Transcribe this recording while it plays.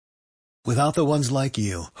Without the ones like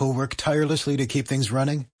you, who work tirelessly to keep things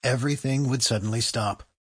running, everything would suddenly stop.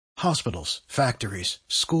 Hospitals, factories,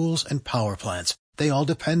 schools, and power plants, they all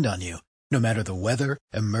depend on you. No matter the weather,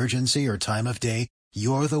 emergency, or time of day,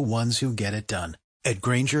 you're the ones who get it done. At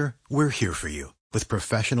Grainger, we're here for you with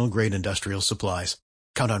professional-grade industrial supplies.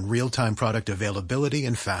 Count on real-time product availability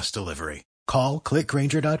and fast delivery. Call, click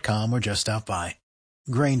Grainger.com, or just stop by.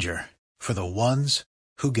 Grainger, for the ones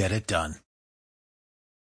who get it done.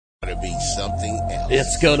 It's gonna be something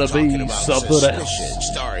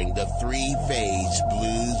else. Starring the Three-Phase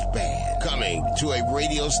Blues Band. Coming to a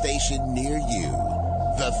radio station near you.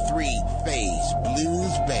 The Three-Phase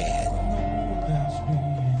Blues Band.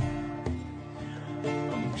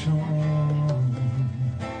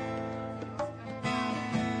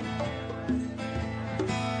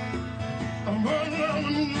 I'm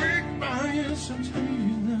gonna make my essence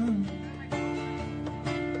heathen.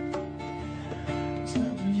 It's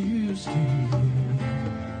never used to.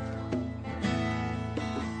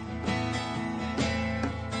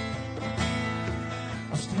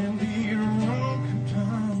 I stand here alone,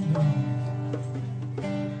 time now.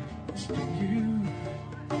 It's for you.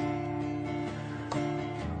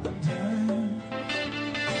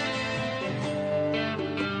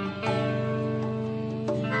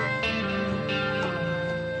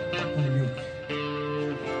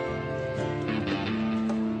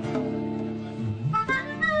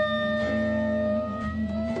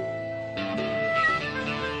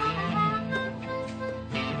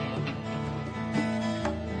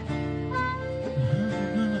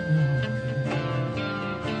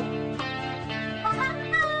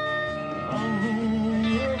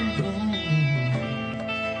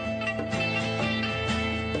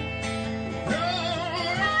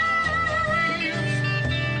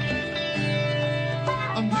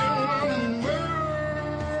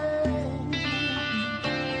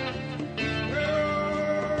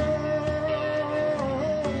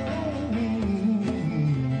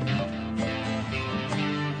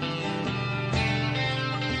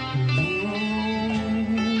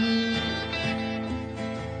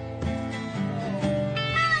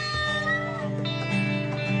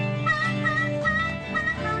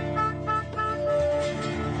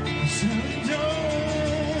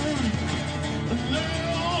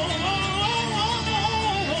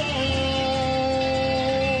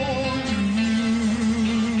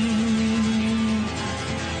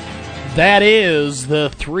 That is the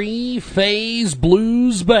Three-Phase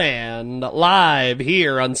Blues Band, live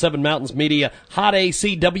here on Seven Mountains Media, Hot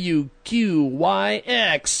AC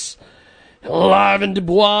WQYX, live in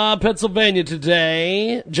Dubois, Pennsylvania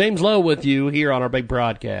today. James Lowe with you here on our big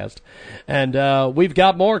broadcast. And we've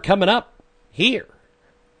got more coming up here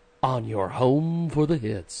on your home for the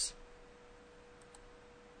hits.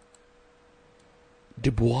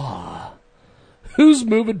 Dubois. Who's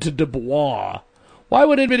moving to Dubois? Why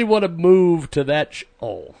would anybody want to move to that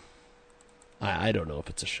I don't know if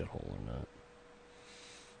it's a shithole or not.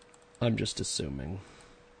 I'm just assuming.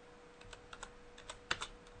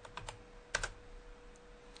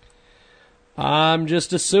 Dubois,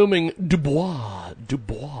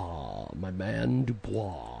 my man,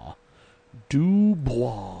 Dubois,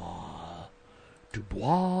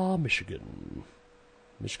 Michigan.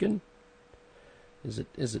 Michigan? Is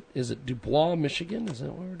it Dubois, Michigan? Is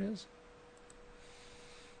that where it is?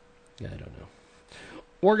 I don't know.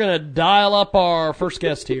 We're going to dial up our first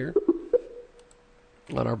guest here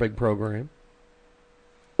on our big program.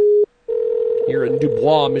 Here in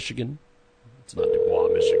Dubois, Michigan. It's not Dubois,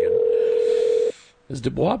 Michigan. Is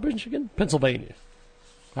Dubois, Michigan? Pennsylvania.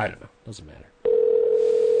 I don't know. Doesn't matter.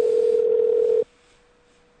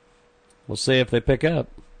 We'll see if they pick up.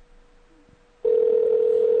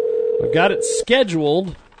 We've got it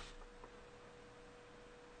scheduled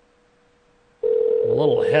a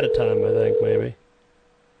little ahead of time, I think, maybe.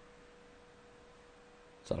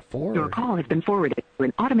 Is that a 4? Your call has been forwarded to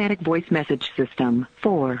an automatic voice message system.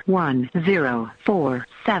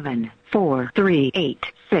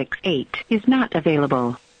 41047438868 is not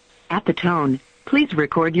available. At the tone, please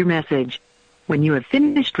record your message. When you have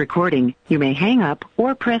finished recording, you may hang up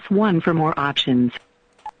or press 1 for more options.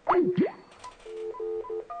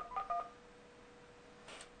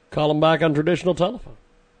 Call them back on traditional telephone.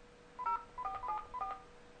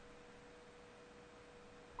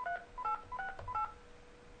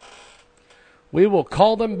 We will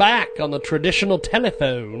call them back on the traditional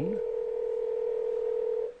telephone.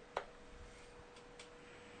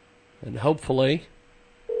 And hopefully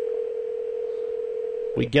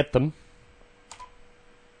we get them.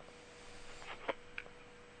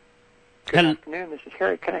 Good afternoon. This is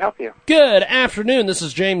Harry. Can I help you? Good afternoon. This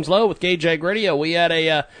is James Lowe with Gay Jag Radio. We had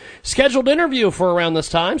a scheduled interview for around this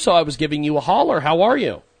time, so I was giving you a holler. How are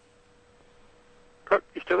you? Cook,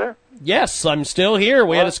 you still there? Yes, I'm still here.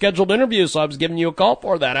 We had a scheduled interview, so I was giving you a call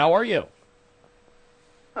for that. How are you?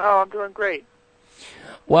 Oh, I'm doing great.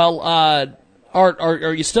 Well, are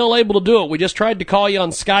you still able to do it? We just tried to call you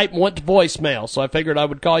on Skype and went to voicemail, so I figured I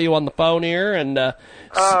would call you on the phone here. And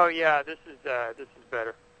oh yeah, this is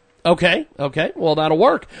better. Okay. Well, that'll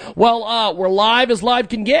work. Well, we're live as live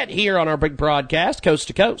can get here on our big broadcast, coast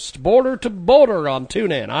to coast, border to border on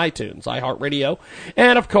TuneIn, iTunes, iHeartRadio,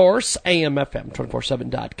 and, of course,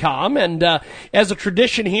 AMFM247.com. And as a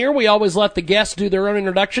tradition here, we always let the guests do their own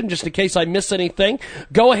introduction, just in case I miss anything.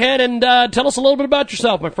 Go ahead and tell us a little bit about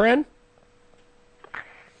yourself, my friend.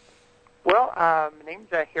 Well, my name's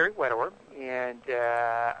Harry Wedower, and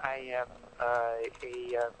I am a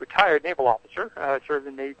retired naval officer. Served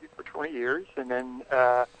in the Navy for 20 years, and then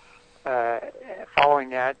following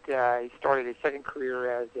that, I started a second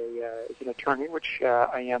career as an attorney, which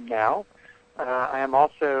I am now. I am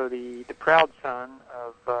also the proud son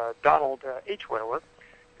of Donald H. Wedower,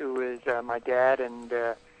 who is my dad and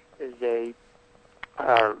is a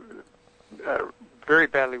very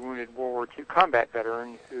badly wounded World War II combat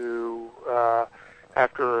veteran who,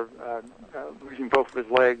 after losing both of his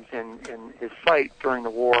legs and his sight during the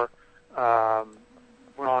war,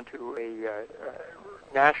 went on to a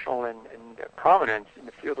national and prominence in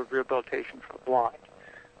the field of rehabilitation for the blind,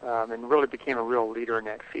 and really became a real leader in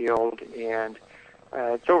that field. And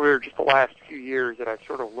it's over just the last few years that I've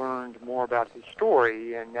sort of learned more about his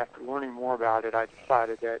story, and after learning more about it, I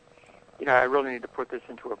decided that, I really need to put this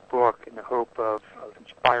into a book in the hope of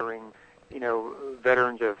inspiring,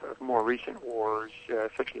 veterans of more recent wars,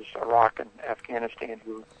 such as Iraq and Afghanistan,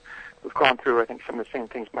 who've gone through, I think, some of the same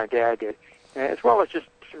things my dad did, as well as just,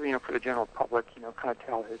 for the general public, kind of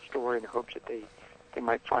tell his story in the hopes that they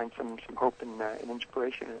might find some hope and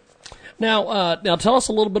inspiration in it. Now tell us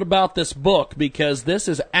a little bit about this book, because this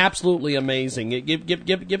is absolutely amazing.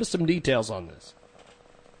 Give us some details on this.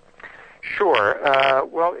 Sure.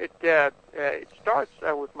 Well, it starts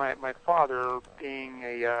with my father being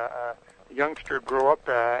a youngster, grow up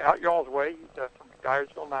out y'all's way. He's from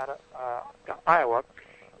Dyersville, Iowa,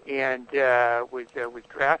 and was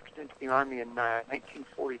drafted into the Army in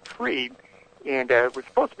 1943, and was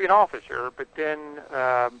supposed to be an officer, but then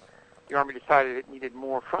the Army decided it needed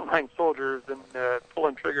more frontline soldiers than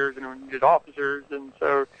pulling triggers, and it needed officers, and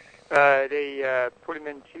so they put him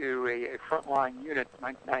into a frontline unit,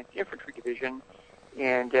 99th Infantry Division,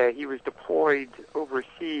 and he was deployed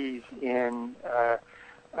overseas in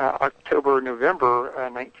October, November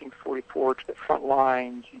 1944 to the front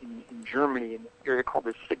lines in Germany, in the area called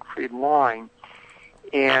the Siegfried Line.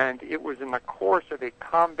 And it was in the course of a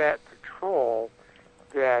combat patrol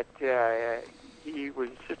that he was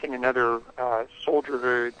assisting another soldier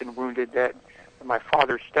who had been wounded, that my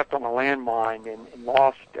father stepped on a landmine and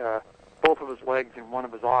lost both of his legs and one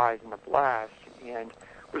of his eyes in the blast, and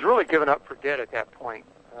was really given up for dead at that point.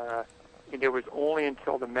 And it was only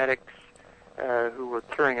until the medics who were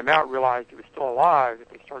carrying him out realized he was still alive that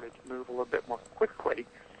they started to move a little bit more quickly.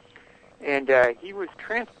 And he was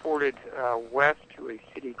transported west to a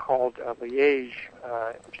city called Liège,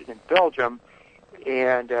 which is in Belgium.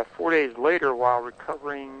 And 4 days later, while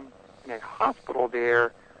recovering in a hospital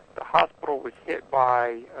there, the hospital was hit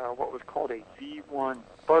by what was called a V-1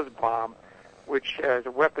 buzz bomb, which is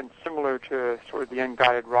a weapon similar to sort of the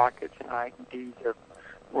unguided rockets and IEDs of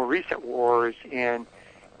more recent wars. And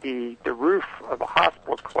the roof of the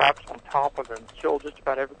hospital collapsed on top of him, killed just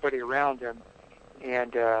about everybody around him,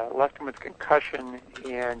 and left him with concussion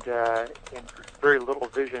and very little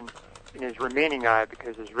vision in his remaining eye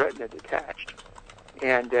because his retina detached.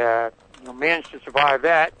 And managed to survive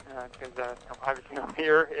that because obviously I'm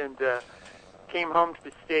here, and came home to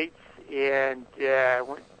the States and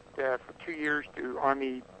went for 2 years to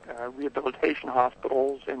Army rehabilitation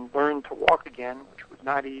hospitals and learned to walk again, which was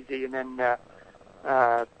not easy. And then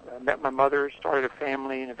met my mother, started a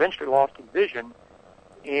family, and eventually lost his vision,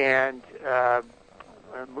 and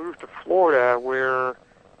moved to Florida, where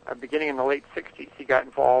beginning in the late 60s, he got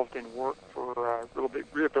involved in work for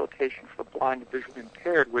rehabilitation for the blind and visually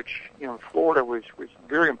impaired, which, in Florida was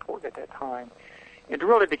very important at that time. And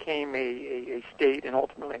really became a state and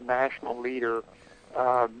ultimately a national leader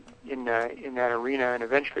in that arena, and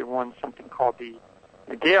eventually won something called the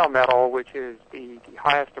Gale Medal, which is the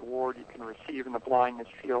highest award you can receive in the blindness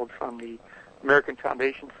field from the American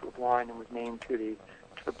Foundation for the Blind, and was named to the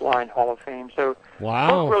Blind Hall of Fame. So wow.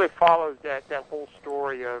 The book really follows that whole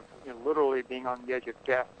story of literally being on the edge of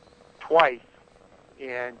death twice,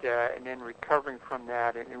 and then recovering from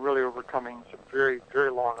that and really overcoming some very,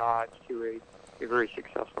 very long odds to a very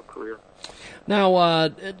successful career. Now,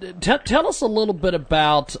 tell us a little bit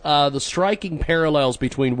about the striking parallels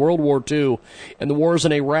between World War II and the wars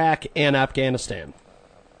in Iraq and Afghanistan.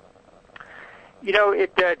 You know,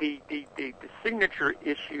 the signature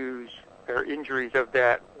issues or injuries of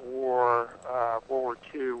that war, World War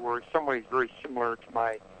II, were in some ways very similar to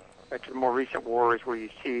the more recent wars, where you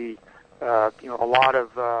see, a lot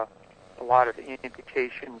of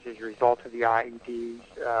amputations as a result of the IEDs.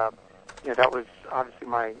 That was obviously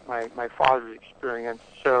my father's experience.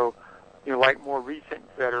 So, like more recent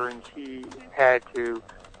veterans, he had to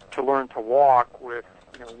learn to walk with,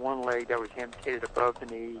 one leg that was amputated above the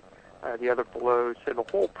knee, the other below. So the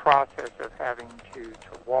whole process of having to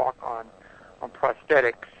walk on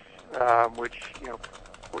prosthetics, which,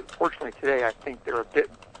 fortunately today I think they're a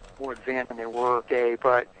bit more advanced than they were today,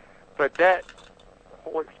 but that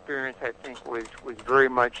whole experience I think was very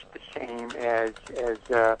much the same as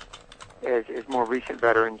more recent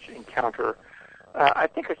veterans encounter. I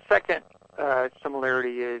think a second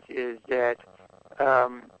similarity is that I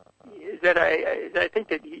think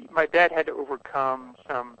that my dad had to overcome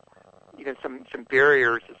some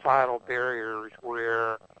barriers, societal barriers,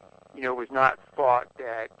 where it was not thought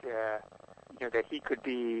that that he could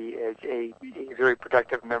be as a very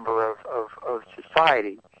productive member of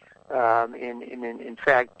society. In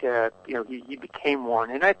fact, he became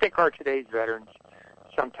one. And I think our today's veterans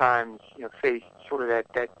sometimes face sort of that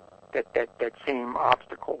same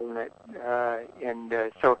obstacle, and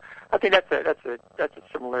so I think that's a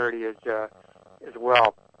similarity as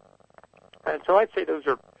well. And so I'd say those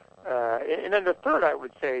are, and then the third I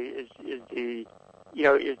would say is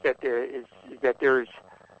that there's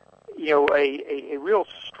a real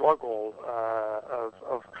struggle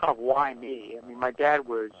of kind of why me. I mean, my dad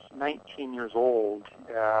was 19 years old,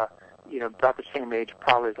 about the same age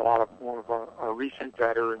probably as a lot of more of our recent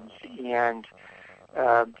veterans, and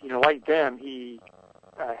like them, he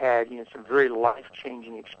had some very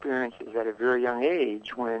life-changing experiences at a very young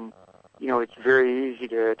age, when it's very easy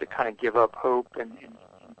to kind of give up hope and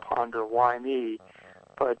ponder why me.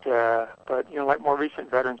 But like more recent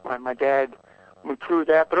veterans, my dad went through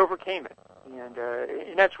that, but overcame it, and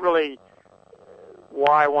that's really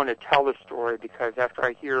why I want to tell this story, because after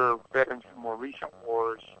I hear veterans from more recent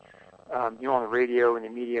wars, on the radio and the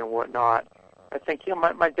media and whatnot, I think,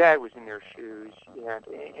 my dad was in their shoes,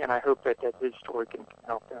 and I hope that his story can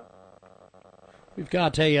help them. We've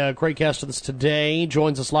got a great guest with us today.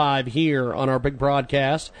 Joins us live here on our big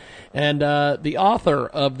broadcast. And the author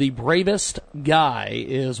of The Bravest Guy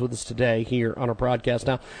is with us today here on our broadcast.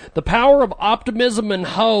 Now, the power of optimism and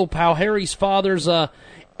hope, how Harry's father's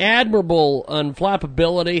admirable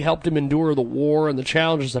unflappability helped him endure the war and the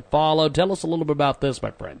challenges that followed. Tell us a little bit about this,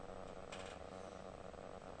 my friend.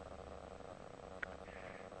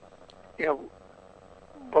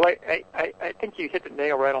 Well, I think you hit the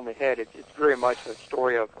nail right on the head. It's very much a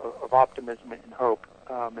story of optimism and hope,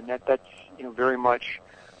 and that's very much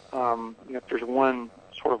if there's one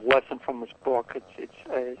sort of lesson from this book,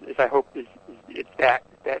 it's I hope it's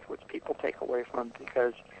that's what people take away from it,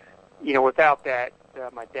 because without that,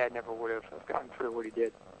 my dad never would have gotten through what he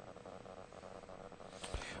did.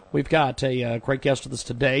 We've got a great guest with us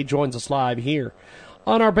today. Joins us live here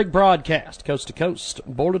on our big broadcast, coast to coast,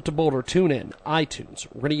 border to border, TuneIn, iTunes,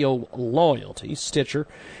 Radio Loyalty, Stitcher,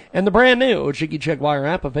 and the brand new Jiggy Jaguar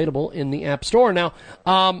app available in the App Store. Now,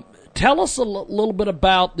 tell us a little bit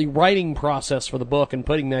about the writing process for the book and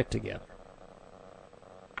putting that together.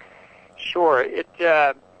 Sure.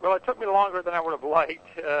 Well, it took me longer than I would have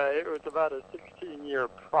liked. It was about a 16-year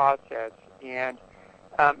process, and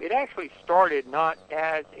it actually started not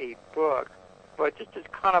as a book, but just as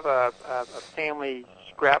kind of a family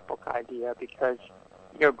scrapbook idea, because,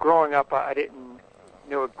 growing up, I didn't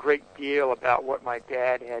know a great deal about what my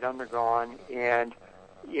dad had undergone, and,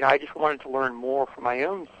 I just wanted to learn more for my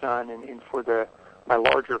own son and for my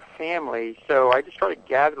larger family. So I just started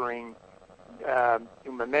gathering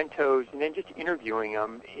mementos and then just interviewing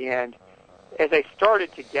them. And as I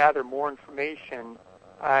started to gather more information,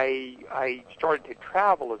 I started to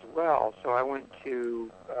travel as well. So I went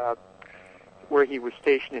to where he was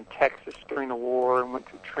stationed in Texas during the war, and went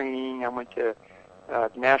through training. I went to the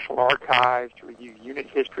National Archives to review unit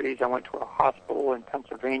histories. I went to a hospital in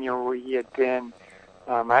Pennsylvania where he had been.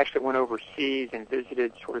 I actually went overseas and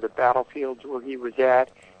visited sort of the battlefields where he was at,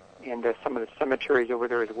 and some of the cemeteries over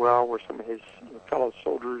there as well, where some of his fellow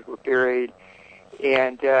soldiers were buried,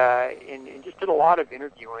 and just did a lot of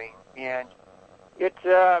interviewing. And it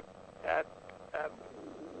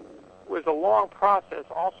was a long process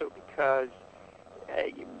also, because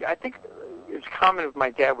I think it was common with my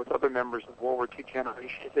dad with other members of World War II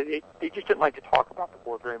generation is that they just didn't like to talk about the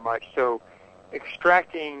war very much. So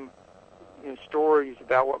extracting stories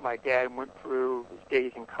about what my dad went through, his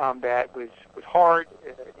days in combat, was hard,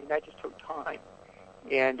 and that just took time.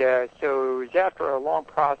 And so it was after a long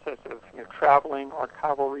process of traveling,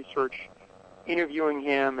 archival research, interviewing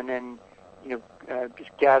him, and then just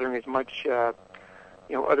gathering as much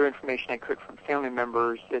other information I could from family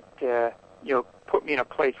members that put me in a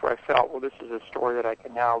place where I felt, well, this is a story that I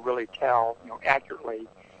can now really tell accurately,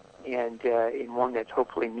 and in one that's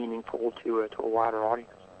hopefully meaningful to a wider audience.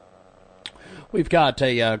 We've got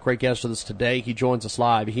a great guest with us today. He joins us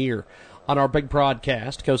live here on our big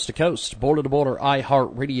broadcast, coast to coast, border to border,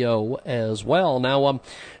 iHeartRadio as well. Now,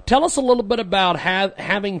 tell us a little bit about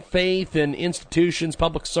having faith in institutions,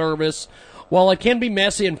 public service. While it can be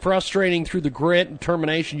messy and frustrating, through the grit and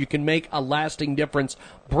determination, you can make a lasting difference.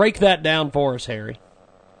 Break that down for us, Harry.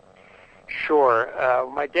 Sure.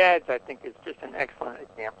 My dad's, I think, is just an excellent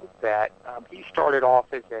example of that. He started off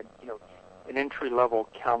as an entry-level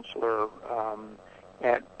counselor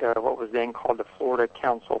at what was then called the Florida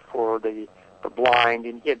Council for the Blind,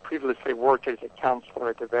 and he had previously worked as a counselor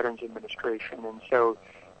at the Veterans Administration. And so,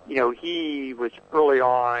 he was early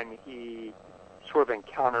on, he sort of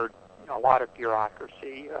encountered a lot of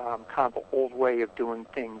bureaucracy, kind of the old way of doing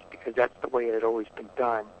things, because that's the way it had always been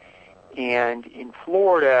done. And in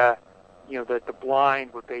Florida, the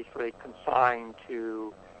blind were basically consigned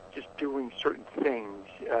to just doing certain things,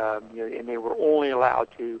 and they were only allowed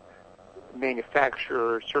to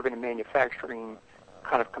serve in a manufacturing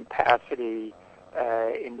kind of capacity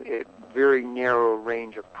in a very narrow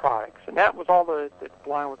range of products. And that was all that the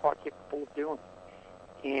blind were thought capable of doing.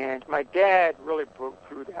 And my dad really broke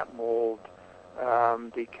through that mold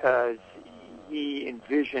because he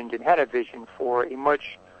envisioned and had a vision for a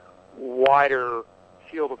much wider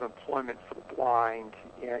field of employment for the blind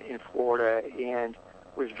in Florida, and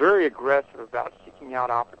was very aggressive about seeking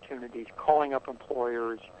out opportunities, calling up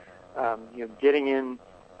employers, getting in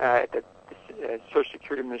at the Social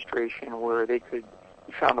Security Administration where he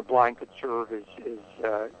found the blind could serve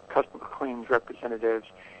as customer claims representatives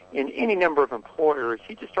in any number of employers.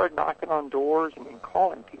 He just started knocking on doors and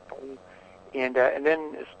calling people, and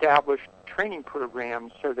then established training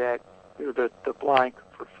programs so that the blind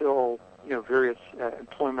could fulfill various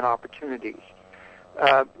employment opportunities.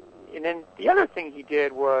 And then the other thing he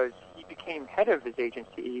did was he became head of his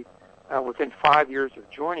agency within 5 years of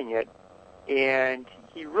joining it, and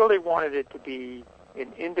he really wanted it to be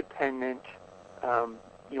an independent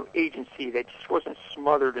agency that just wasn't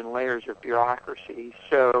smothered in layers of bureaucracy.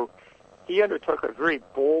 So he undertook a very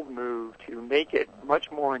bold move to make it much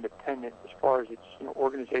more independent as far as its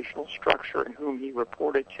organizational structure and whom he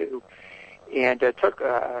reported to, and took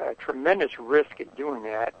a tremendous risk in doing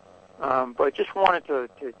that, but just wanted to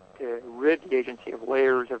rid the agency of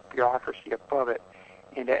layers of bureaucracy above it,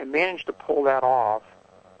 and managed to pull that off,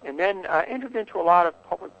 and then entered into a lot of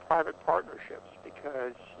public-private partnerships,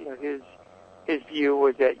 because his view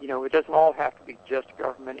was that it doesn't all have to be just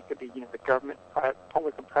government. It could be the government,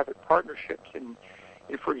 public and private partnerships. And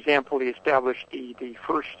for example, he established the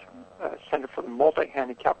first Center for the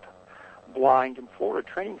Multi-Handicapped Blind in Florida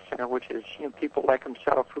Training Center, which is people like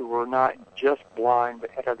himself who were not just blind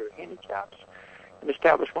but had other handicaps, and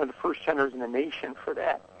established one of the first centers in the nation for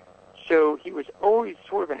that. So he was always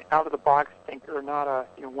sort of an out-of-the-box thinker, not a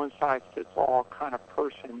one-size-fits-all kind of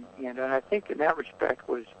person. And I think in that respect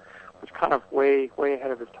was kind of way ahead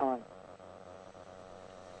of his time.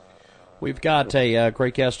 We've got a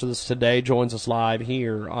great guest with us today, joins us live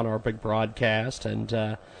here on our big broadcast,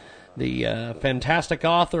 and the fantastic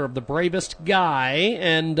author of The Bravest Guy.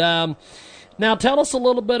 And now tell us a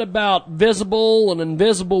little bit about visible and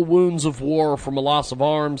invisible wounds of war, from a loss of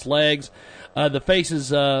arms, legs, the faces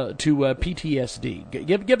to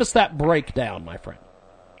PTSD. Give us that breakdown, my friend.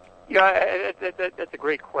 Yeah, that's a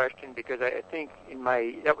great question, because I think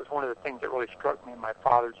that was one of the things that really struck me in my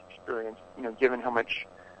father's experience, given how much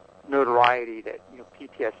notoriety that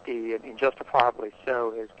PTSD, and justifiably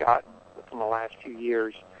so, has gotten within the last few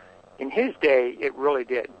years. In his day, it really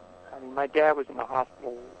did. I mean, my dad was in the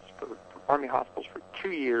Army hospitals for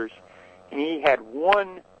 2 years, and he had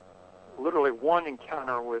literally one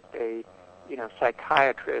encounter with a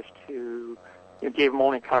psychiatrist who gave him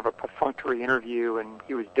only kind of a perfunctory interview, and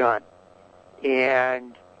he was done.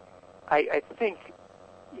 And I think,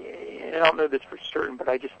 and I don't know this for certain, but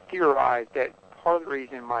I just theorized that part of the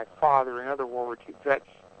reason my father and other World War II vets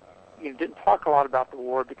didn't talk a lot about the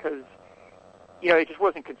war, because it just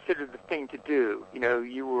wasn't considered the thing to do.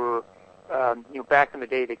 You were back in the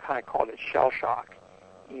day they kind of called it shell shock,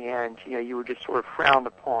 and you were just sort of frowned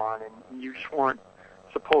upon, and you just weren't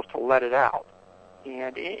supposed to let it out.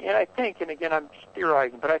 And I think, and again, I'm just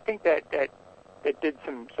theorizing, but I think that did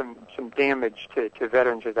some damage to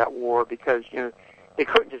veterans of that war, because they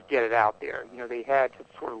couldn't just get it out there. They had to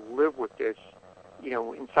sort of live with this,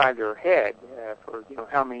 inside their head for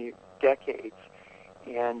how many decades.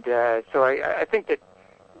 And so I think that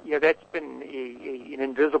that's been an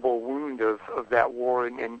invisible wound of that war,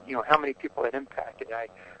 and how many people it impacted.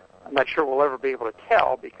 I'm not sure we'll ever be able to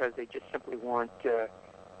tell, because they just simply weren't as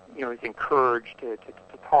encouraged to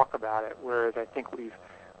talk about it. Whereas I think we've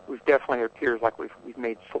definitely, it appears like we've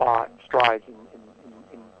made strides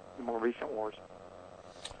in more recent wars.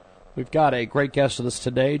 We've got a great guest with us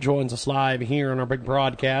today, joins us live here on our big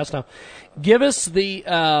broadcast. Now, give us the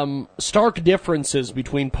stark differences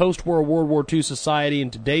between post-World War II society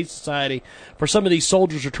and today's society for some of these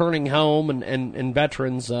soldiers returning home and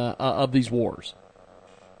veterans of these wars.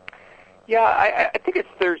 Yeah, I think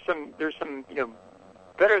there's some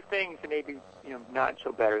better things and maybe not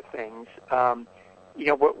so better things.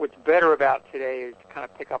 What's better about today is to kind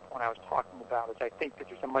of pick up on what I was talking about. Is I think that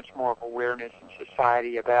there's a much more of awareness in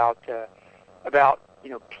society about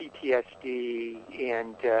PTSD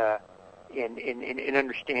and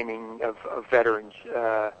understanding of veterans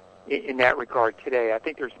in that regard today. I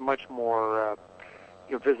think there's much more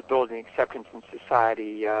visibility and acceptance in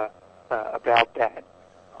society about that.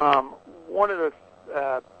 One of the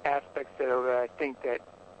aspects that I think that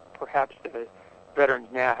perhaps the veterans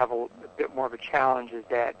now have a bit more of a challenge is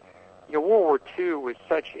that World War II was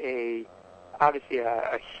obviously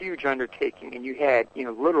a huge undertaking, and you had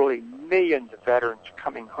literally millions of veterans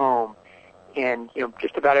coming home, and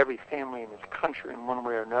just about every family in this country in one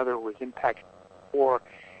way or another was impacted by the war.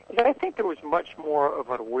 And I think there was much more of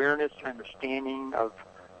an awareness and understanding of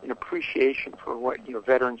an appreciation for what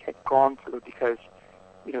veterans had gone through, because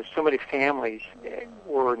so many families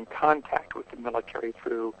were in contact with the military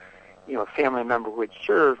through a family member who had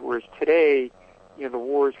served, whereas today, the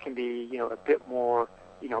wars can be, a bit more,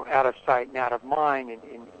 out of sight and out of mind, and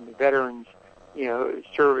the veterans,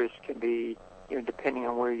 service can be, depending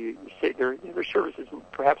on where you sit, their service is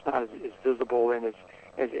perhaps not as visible and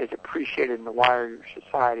as appreciated in the wider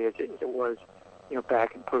society as it was,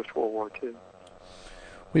 back in post-World War II.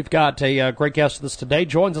 We've got a great guest with us today,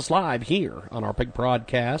 joins us live here on our big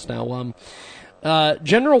broadcast. Now,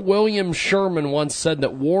 General William Sherman once said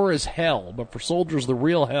that war is hell, but for soldiers the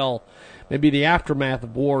real hell may be the aftermath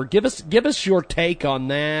of war. Give us your take on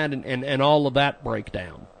that and all of that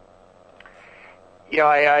breakdown.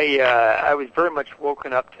 I was very much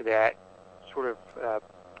woken up to that sort of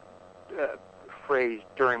phrase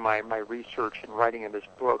during my research and writing of this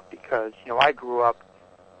book, because I grew up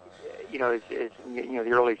as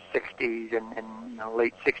the early 60s and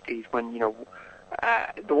late 60s when the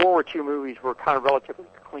World War II movies were kind of relatively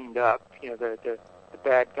cleaned up. The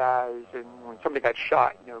bad guys, and when somebody got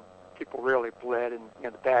shot, people really bled, and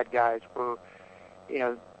the bad guys were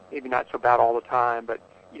maybe not so bad all the time, but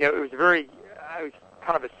it was I was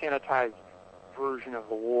kind of a sanitized version of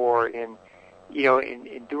the war. And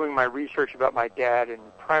in doing my research about my dad and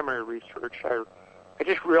primary research, I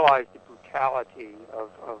just realized the brutality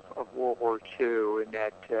of World War II, and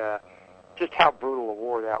that just how brutal a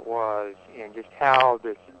war that was, and just how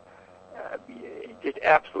this just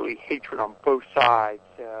absolutely hatred on both sides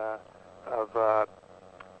of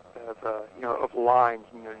lines.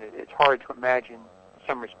 It's hard to imagine in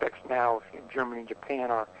some respects now if Germany and Japan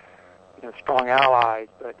are strong allies,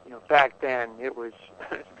 but back then it was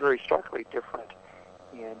very starkly different,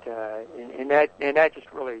 and that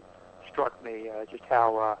just really struck me, just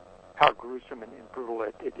how gruesome and brutal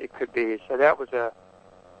it could be. So that was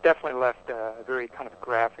definitely left a very kind of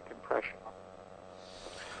graphic impression.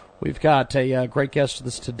 We've got a great guest with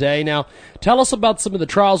us today. Now, tell us about some of the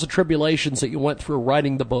trials and tribulations that you went through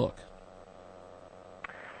writing the book.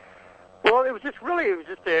 Well, it was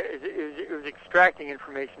extracting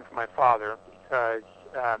information from my father, because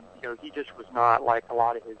he just was not, like a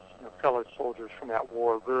lot of his fellow soldiers from that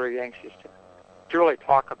war, very anxious to really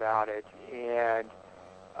talk about it. And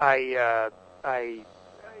I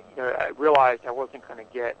realized I wasn't going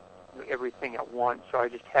to get everything at once, so I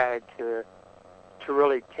just had to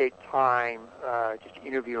really take time just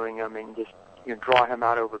interviewing him and just draw him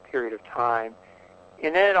out over a period of time.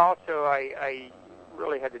 And then also I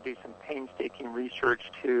really had to do some painstaking research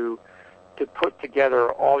to put together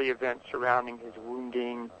all the events surrounding his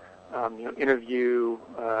wounding, interview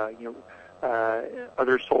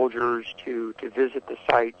other soldiers, to visit the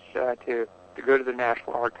sites, to go to the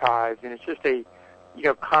National Archives, and it's just a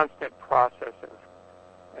constant process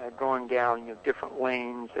going down different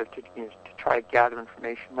lanes to try to gather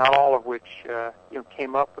information. Not all of which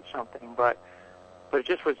came up with something, but it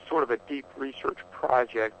just was sort of a deep research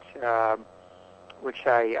project, which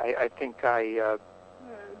I think was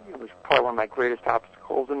probably one of my greatest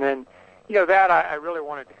obstacles. And then that I really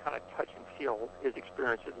wanted to kind of touch and feel his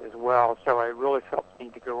experiences as well. So I really felt the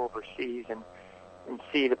need to go overseas and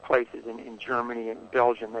see the places in Germany and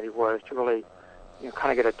Belgium that he was, to really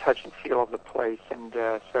kind of get a touch and feel of the place. And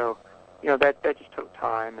so that just took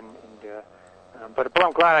time. But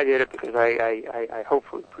I'm glad I did it, because I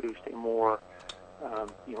hopefully produced a more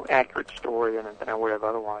accurate story than I would have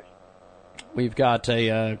otherwise. We've got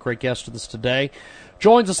a great guest with us today.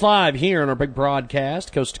 Joins us live here on our big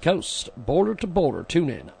broadcast, coast to coast, border to border. Tune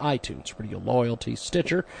in, iTunes, Radio Loyalty,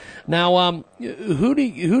 Stitcher. Now, who do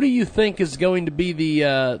you think is going to be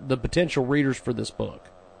the potential readers for this book?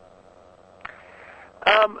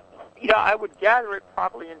 I would gather it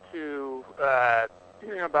probably into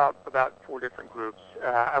about 4 different groups.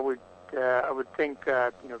 I would think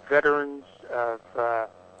veterans of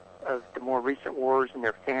the more recent wars and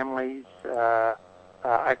their families.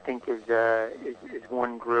 I think is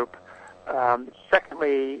one group.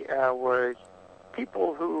 Secondly, was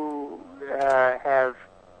people who have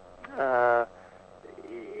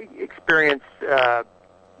experience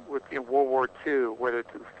with World War II, whether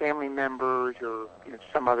through family members or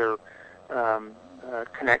some other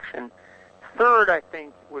connection. Third, I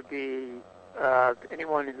think, would be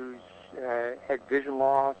anyone who's had vision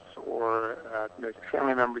loss, or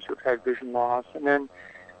family members who have had vision loss. And then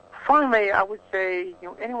finally, I would say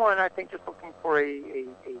anyone, I think, just looking for a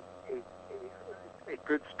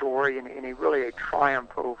good story and really a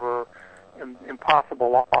triumph over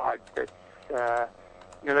impossible odds.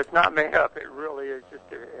 That's not made up. It really is just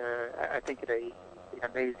I think an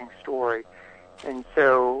amazing story. And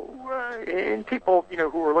so, and people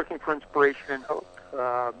who are looking for inspiration and hope.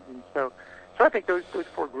 And so I think those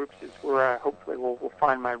 4 groups is where hopefully we'll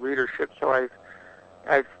find my readership. So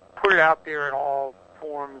I've put it out there in all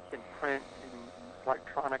forms, in print, in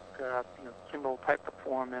electronic, Kindle type of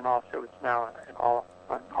form, and also it's now an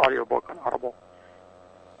audiobook on Audible.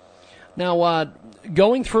 Now,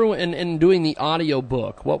 going through and doing the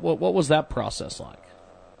audiobook, what was that process like?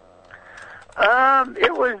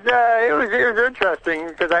 It was interesting,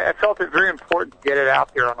 because I felt it very important to get it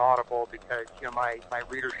out there on Audible, because my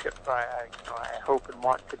readership I hope and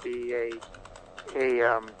want to be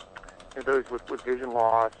those with vision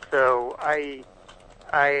loss. So I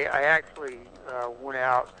actually went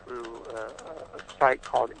out through a site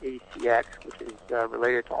called ACX, which is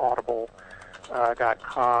related to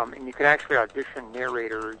Audible.com, and you can actually audition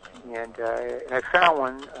narrators. And I found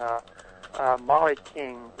one, Molly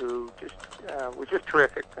King, who was just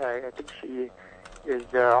terrific. I think she is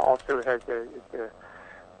also has is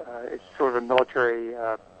sort of a military.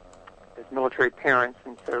 Has military parents,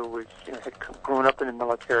 and so was had grown up in the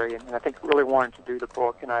military, and I think really wanted to do the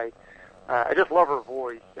book. And I just love her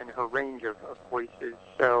voice and her range of voices.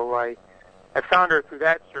 So I found her through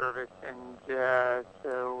that service, and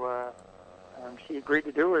she agreed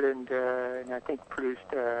to do it, and I think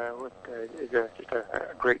produced what is just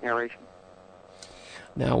a great narration.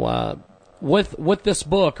 Now, with this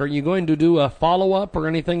book, are you going to do a follow-up or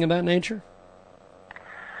anything of that nature?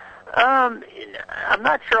 I'm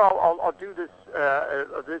not sure I'll do this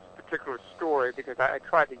this particular story, because I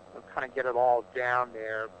tried to kind of get it all down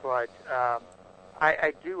there. But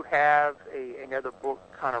I do have another book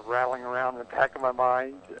kind of rattling around in the back of my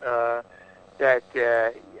mind that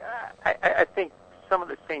I think some of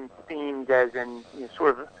the same themes as in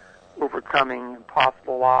sort of overcoming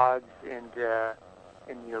impossible odds and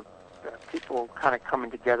people kind of coming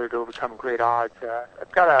together to overcome great odds.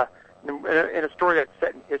 I've got in a story that's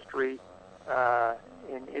set in history,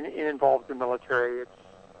 and it involves the military. It's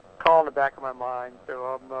calling the back of my mind. So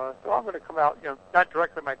I'm going to come out, not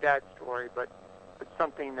directly my dad's story, but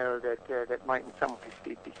something though that might in some ways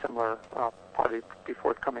be similar. Probably be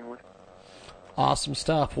forthcoming with. Awesome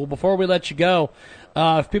stuff. Well, before we let you go,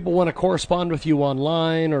 if people want to correspond with you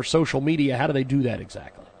online or social media, how do they do that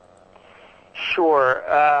exactly? Sure.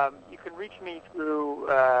 You can reach me through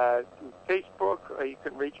Facebook. You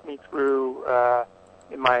can reach me through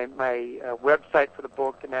my website for the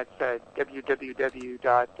book, and that's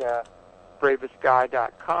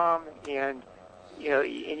www.bravestguy.com. And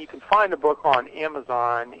and you can find the book on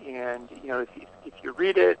Amazon. And if you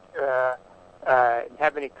read it and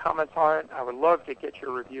have any comments on it, I would love to get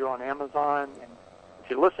your review on Amazon. And if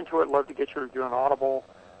you listen to it, I'd love to get your review on Audible.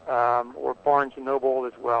 Or Barnes & Noble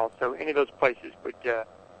as well. So any of those places would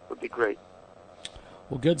be great.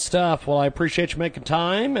 Well, good stuff. Well, I appreciate you making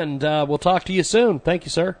time, and we'll talk to you soon. Thank you,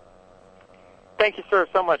 sir. Thank you, sir,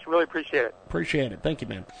 so much. Really appreciate it. Appreciate it. Thank you,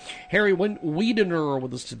 man. Harry Wiedener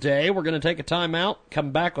with us today. We're going to take a time out,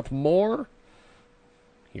 come back with more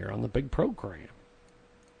here on the big program.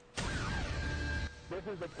 This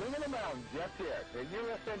is the King of the Mountains, just here, and you're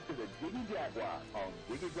listening to the Jiggy Jaguar on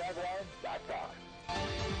JiggyJaguar.com.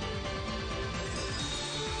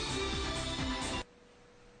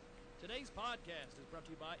 Today's podcast is brought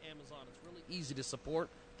to you by Amazon. It's really easy to support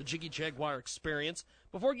the Jiggy Jaguar experience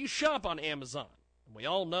before you shop on Amazon. And we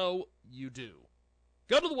all know you do.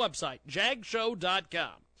 Go to the website,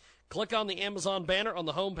 jagshow.com. Click on the Amazon banner on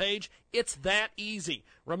the homepage. It's that easy.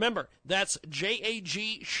 Remember, that's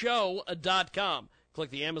jagshow.com. Click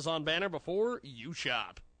the Amazon banner before you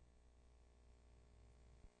shop.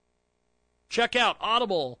 Check out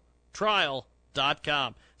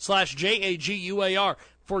audibletrial.com/JAGUAR.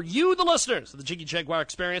 For you, the listeners of the Jiggy Jaguar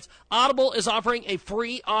Experience, Audible is offering a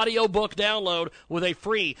free audiobook download with a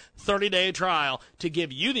free 30-day trial to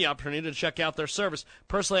give you the opportunity to check out their service.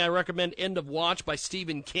 Personally, I recommend End of Watch by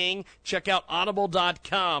Stephen King. Check out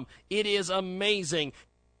audible.com. It is amazing.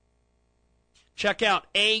 Check out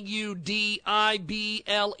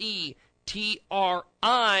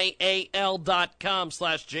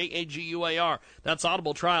audibletrial.com/JAGUAR. That's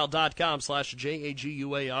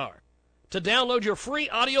audibletrial.com/JAGUAR. To download your free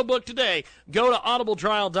audiobook today, go to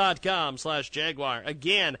audibletrial.com/Jaguar.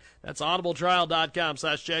 Again, that's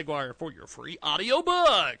audibletrial.com/Jaguar for your free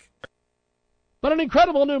audiobook. But an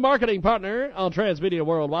incredible new marketing partner on Transmedia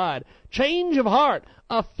Worldwide, Change of Heart,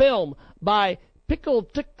 a film by Pickle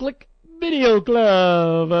Ticklick Video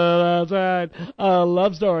Club. That's right. A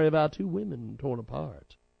love story about two women torn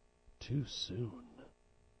apart too soon.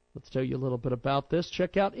 Let's tell you a little bit about this.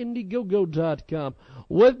 Check out Indiegogo.com.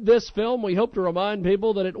 With this film, we hope to remind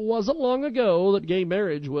people that it wasn't long ago that gay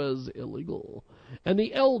marriage was illegal, and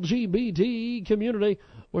the LGBT community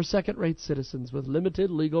were second-rate citizens with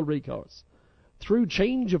limited legal recourse. Through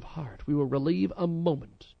Change of Heart, we will relieve a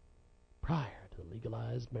moment prior to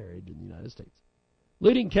legalized marriage in the United States.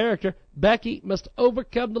 Leading character, Becky, must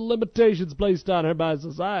overcome the limitations placed on her by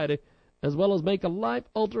society, as well as make a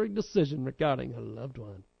life-altering decision regarding her loved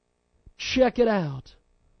one. Check it out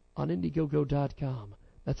on Indiegogo.com.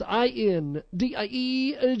 That's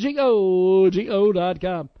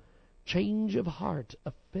INDIEGOGO.com. Change of Heart,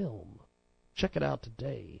 a film. Check it out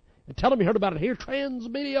today. And tell them you heard about it here,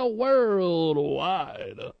 Transmedia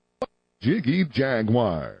Worldwide. Jiggy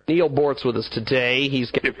Jaguar. Neil Bort's with us today.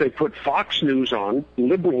 If they put Fox News on,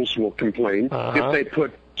 liberals will complain. If they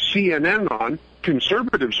put CNN on,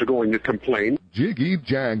 conservatives are going to complain. Jiggy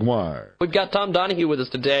Jaguar. We've got Tom Donahue with us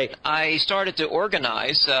today. I started to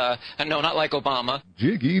organize, and no, not like Obama.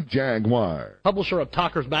 Jiggy Jaguar. Publisher of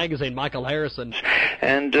Talkers Magazine, Michael Harrison.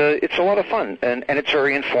 And it's a lot of fun, and it's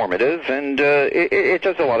very informative, and it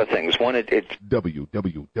does a lot of things. One, it's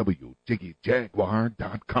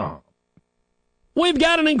www.jiggyjaguar.com. We've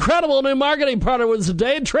got an incredible new marketing partner with us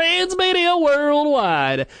today, Transmedia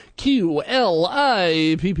Worldwide.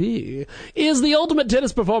 QLIPP is the ultimate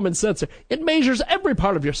tennis performance sensor. It measures every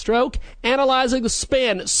part of your stroke, analyzing the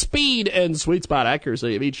spin, speed, and sweet spot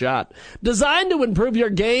accuracy of each shot. Designed to improve your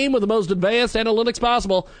game with the most advanced analytics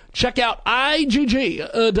possible, check out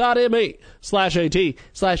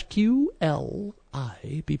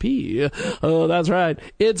igg.me/AT/QLIPP. Oh, that's right.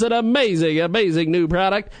 It's an amazing, amazing new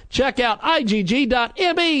product. Check out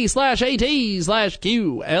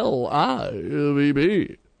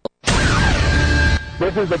igg.me/AT/QLIPP.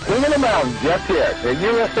 This is the King of the Mountains, just here, and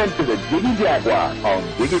you're listening to the Jiggy Jaguar on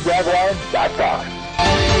JiggyJaguar.com.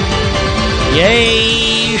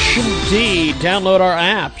 Yay, indeed. Download our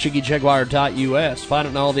app, JiggyJaguar.us. Find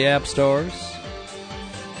it in all the app stores.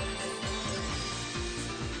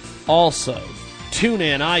 Also, tune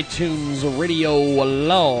in, iTunes, Radio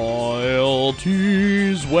Loyalty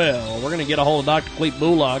as well. We're going to get a hold of Dr. Clete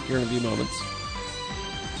Bullock here in a few moments.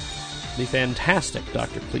 The fantastic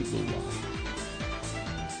Dr. Clete Bullock.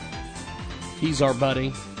 He's our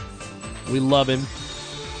buddy. We love him.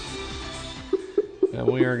 And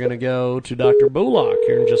we are going to go to Dr. Bullock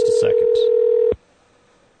here in just a second.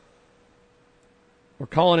 We're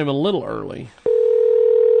calling him a little early.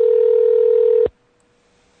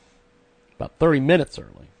 About 30 minutes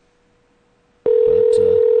early. But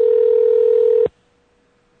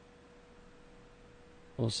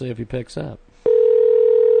we'll see if he picks up.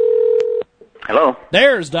 Hello.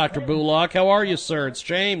 There's Dr. Bullock. How are you, sir? It's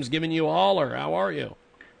James giving you a holler. How are you?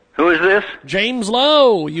 Who is this? James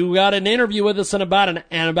Lowe. You got an interview with us in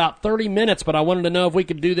about 30 minutes, but I wanted to know if we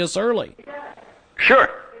could do this early. Sure.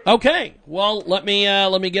 Okay, well, let me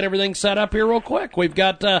get everything set up here real quick. We've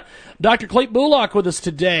got Dr. Clete Bullock with us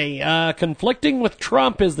today. Conflicting with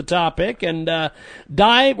Trump is the topic, and we're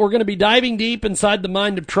going to be diving deep inside the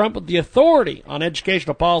mind of Trump with the authority on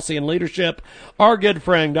educational policy and leadership, our good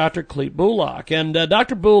friend, Dr. Clete Bullock. And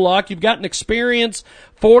Dr. Bullock, you've got an experience,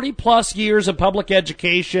 40-plus years of public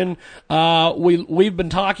education. We've been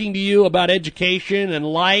talking to you about education and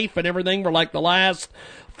life and everything for like the last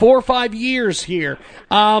 4 or 5 years here.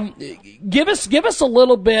 Give us a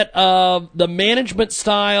little bit of the management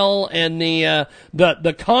style and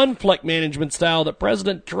the conflict management style that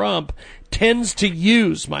President Trump tends to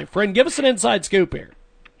use, my friend. Give us an inside scoop here.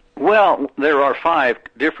 Well, there are 5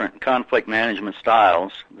 different conflict management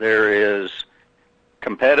styles. There is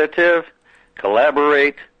competitive,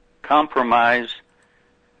 collaborate, compromise,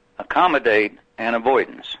 accommodate, and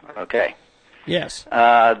avoidance. Okay. Yes.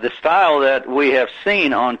 The style that we have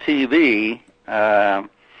seen on TV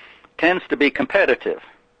tends to be competitive.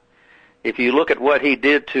 If you look at what he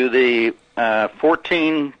did to the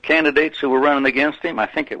 14 candidates who were running against him, I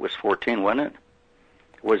think it was 14, wasn't it?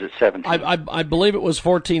 Or was it 17? I believe it was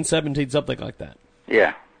 14, 17, something like that.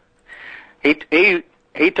 Yeah. He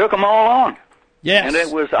took them all on. Yes. And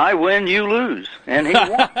it was, I win, you lose. And he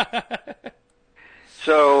won.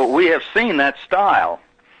 So we have seen that style.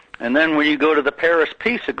 And then when you go to the Paris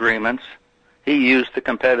peace agreements, he used the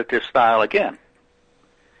competitive style again.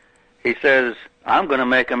 He says, I'm going to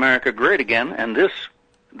make America great again, and this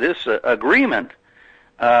agreement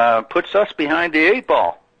puts us behind the 8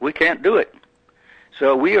 ball. We can't do it.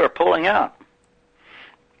 So we are pulling out.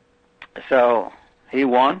 So he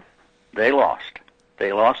won. They lost.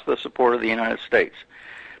 They lost the support of the United States,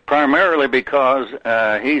 primarily because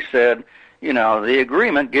he said, the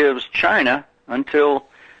agreement gives China until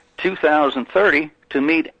 2030 to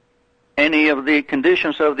meet any of the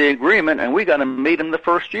conditions of the agreement, and we got to meet them the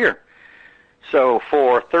first year. So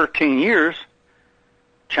for 13 years,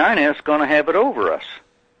 China is going to have it over us.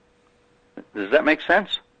 Does that make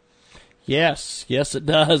sense? Yes, it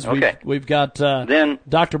does. Okay. We've got then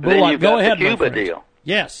Dr. Bullock. Then you've Go got ahead, the Cuba my friend. deal.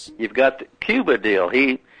 Yes, you've got the Cuba deal.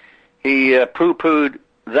 He poo-pooed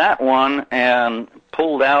that one and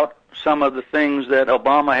pulled out some of the things that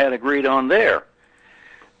Obama had agreed on there.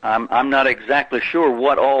 I'm not exactly sure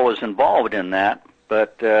what all is involved in that,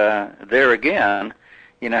 but there again,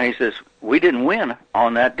 he says, we didn't win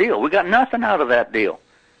on that deal. We got nothing out of that deal.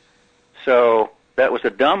 So that was a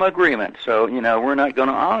dumb agreement, so, we're not going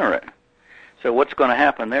to honor it. So what's going to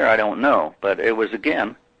happen there, I don't know. But it was,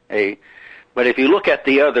 again, but if you look at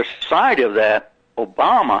the other side of that,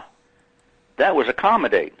 Obama, that was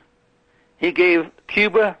accommodate. He gave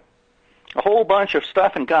Cuba a whole bunch of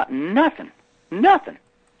stuff and got nothing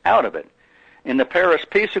out of it. In the Paris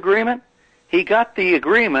peace agreement, he got the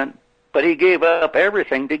agreement, but he gave up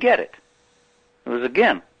everything to get it. It was,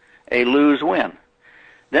 again, a lose-win.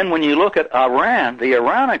 Then when you look at Iran, the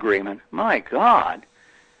Iran agreement, my God,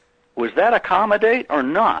 was that accommodate or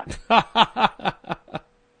not?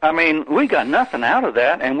 I mean, we got nothing out of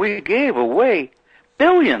that, and we gave away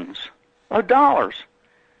billions of dollars.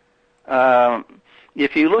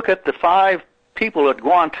 If you look at the 5 people at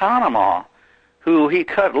Guantanamo who he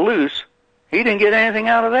cut loose, he didn't get anything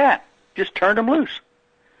out of that. Just turned them loose.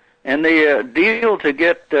 And the deal to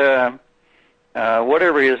get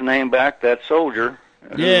whatever his name back, that soldier.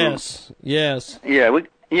 Yes. Yeah,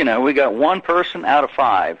 we got 1 person out of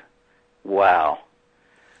 5. Wow.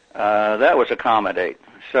 That was accommodate.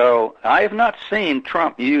 So I have not seen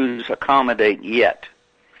Trump use accommodate yet.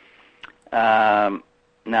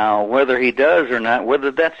 Now, whether he does or not, whether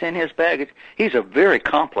that's in his baggage, he's a very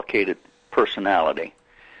complicated personality.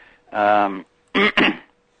 In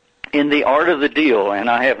The Art of the Deal, and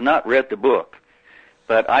I have not read the book,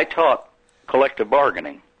 but I taught collective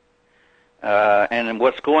bargaining. And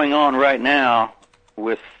what's going on right now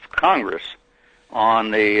with Congress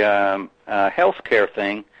on the health care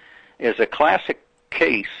thing is a classic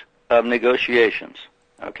case of negotiations,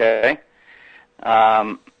 okay?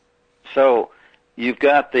 So you've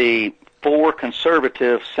got the 4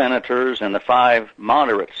 conservative senators and the 5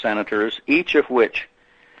 moderate senators, each of which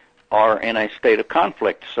are in a state of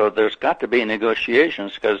conflict. So there's got to be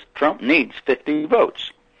negotiations because Trump needs 50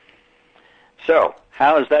 votes. So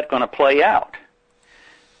how is that going to play out?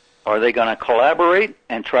 Are they going to collaborate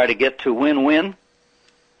and try to get to win-win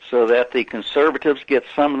so that the conservatives get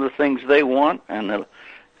some of the things they want and the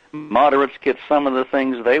moderates get some of the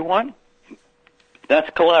things they want? That's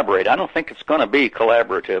collaborate. I don't think it's going to be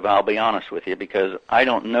collaborative, I'll be honest with you, because I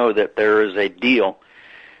don't know that there is a deal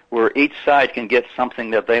where each side can get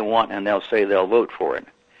something that they want and they'll say they'll vote for it.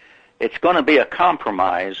 It's going to be a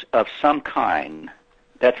compromise of some kind.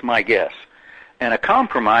 That's my guess. And a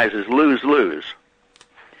compromise is lose-lose.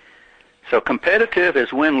 So competitive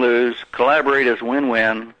is win-lose, collaborate is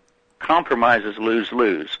win-win, compromise is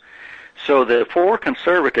lose-lose. So the 4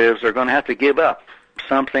 conservatives are going to have to give up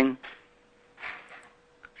something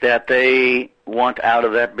that they want out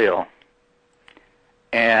of that bill,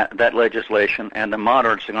 and that legislation, and the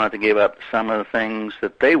moderates are going to have to give up some of the things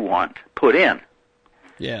that they want put in.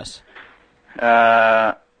 Yes.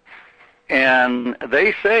 And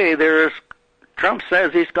they say Trump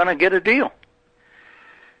says he's going to get a deal.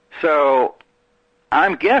 So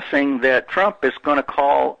I'm guessing that Trump is going to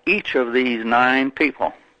call each of these 9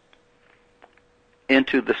 people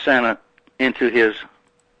into the Senate, into his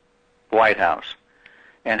White House,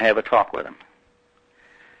 and have a talk with him.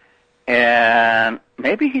 And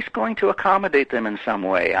maybe he's going to accommodate them in some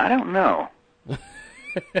way. I don't know.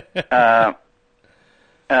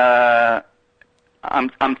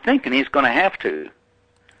 I'm thinking he's going to have to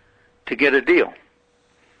get a deal.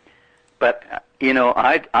 But,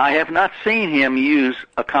 I have not seen him use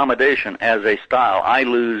accommodation as a style. I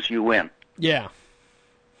lose, you win. Yeah.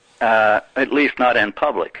 At least not in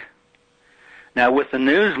public. Now, with the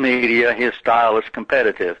news media, his style is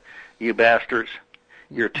competitive. You bastards,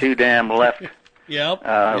 you're too damn left,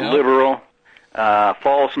 liberal,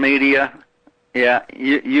 false media. Yeah,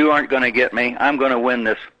 you aren't going to get me. I'm going to win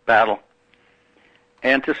this battle.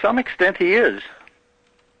 And to some extent, he is.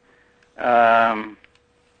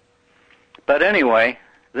 But anyway,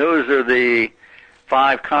 those are the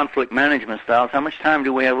 5 conflict management styles. How much time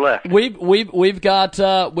do we have left? We've got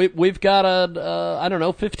I don't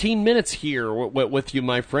know, 15 minutes here with you,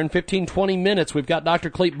 my friend. 15, 20 minutes. We've got Dr.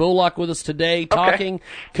 Clete Bullock with us today, talking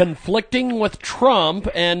conflicting with Trump.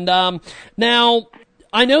 And now,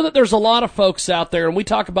 I know that there's a lot of folks out there, and we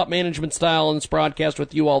talk about management style in this broadcast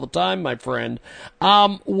with you all the time, my friend.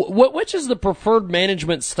 Which is the preferred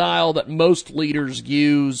management style that most leaders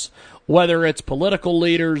use, whether it's political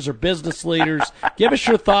leaders or business leaders? Give us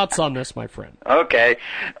your thoughts on this, my friend. Okay.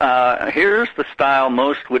 Here's the style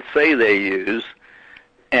most would say they use,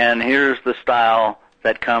 and here's the style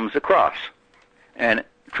that comes across. And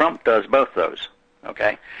Trump does both those,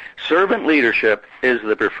 okay? Servant leadership is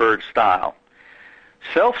the preferred style.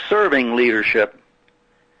 Self-serving leadership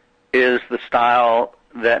is the style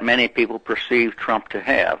that many people perceive Trump to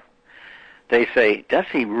have. They say, is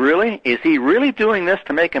he really doing this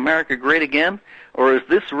to make America great again? Or is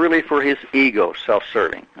this really for his ego,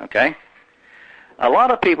 self-serving, okay? A lot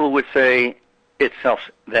of people would say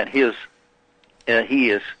that he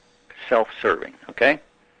is self-serving, okay?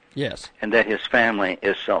 Yes. And that his family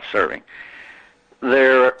is self-serving.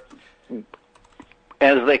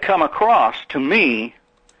 As they come across, to me,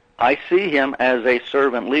 I see him as a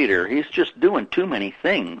servant leader. He's just doing too many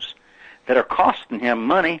things that are costing him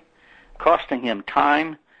money, costing him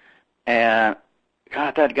time, and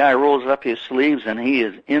God, that guy rolls up his sleeves and he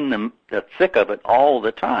is in the thick of it all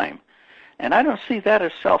the time. And I don't see that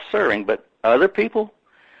as self-serving, but other people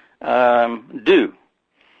do.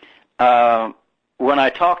 When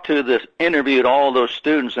I interviewed all those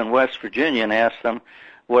students in West Virginia and asked them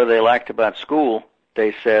what they liked about school,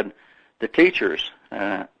 they said, the teachers.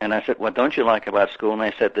 And I said, what don't you like about school? And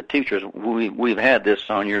they said, the teachers. We've had this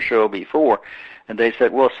on your show before. And they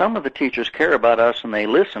said, well, some of the teachers care about us and they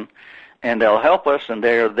listen and they'll help us and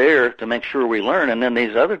they're there to make sure we learn. And then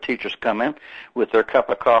these other teachers come in with their cup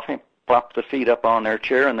of coffee, plop the feet up on their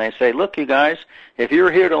chair, and they say, look, you guys, if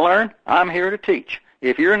you're here to learn, I'm here to teach.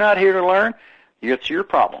 If you're not here to learn, it's your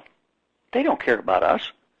problem. They don't care about us.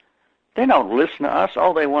 They don't listen to us.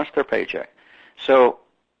 All they want is their paycheck. So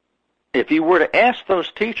if you were to ask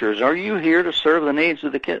those teachers, are you here to serve the needs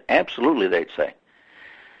of the kids? Absolutely, they'd say.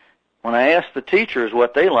 When I ask the teachers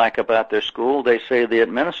what they like about their school, they say the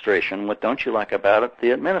administration. What don't you like about it?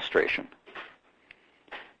 The administration.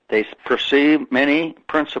 They perceive many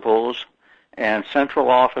principals and central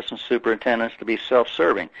office and superintendents to be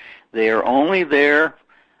self-serving. They are only there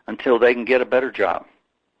until they can get a better job.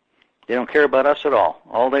 They don't care about us at all.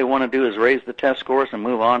 All they want to do is raise the test scores and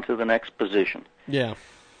move on to the next position. Yeah.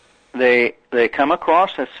 They come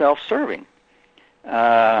across as self-serving.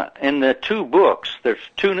 In the 2 books, there's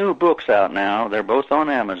 2 new books out now. They're both on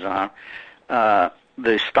Amazon.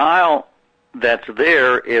 The style that's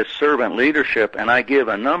there is servant leadership, and I give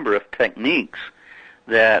a number of techniques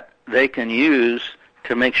that they can use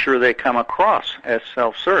to make sure they come across as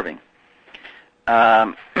self-serving.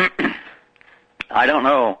 I don't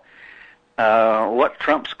know what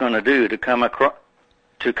Trump's going to do to come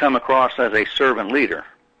across as a servant leader.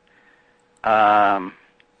 Every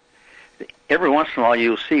once in a while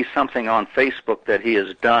you'll see something on Facebook that he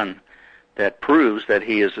has done that proves that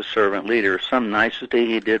he is a servant leader. Some nicety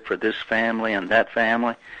he did for this family and that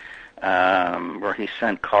family, where he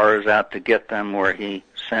sent cars out to get them, where he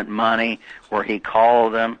sent money, where he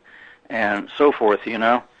called them, and so forth, you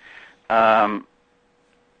know.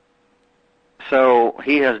 So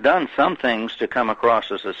he has done some things to come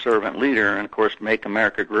across as a servant leader, and of course, Make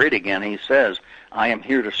America Great Again, he says, I am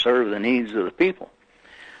here to serve the needs of the people.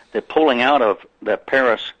 The pulling out of the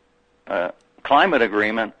Paris climate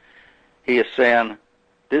agreement, he is saying,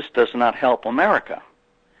 this does not help America.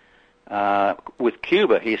 With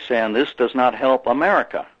Cuba, he's saying, this does not help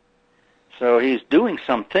America. So he's doing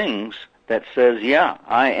some things that says, yeah,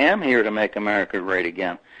 I am here to make America great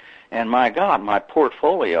again. And my God, my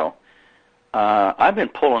portfolio, I've been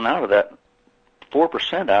pulling out of that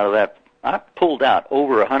 4% out of that. I pulled out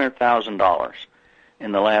over $100,000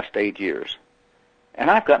 in the last 8 years. And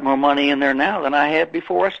I've got more money in there now than I had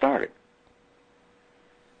before I started.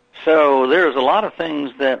 So there's a lot of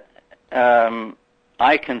things that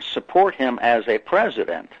I can support him as a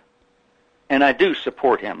president. And I do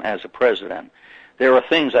support him as a president. There are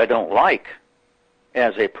things I don't like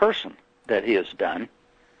as a person that he has done,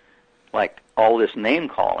 like all this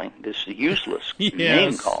name-calling, this useless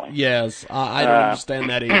name-calling. Yes, I don't understand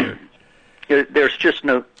that either. There's just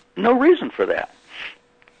no reason for that.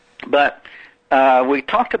 But we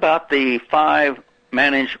talked about the 5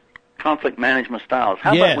 conflict management styles.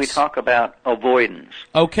 How about we talk about avoidance?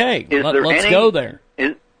 Okay, let's go there.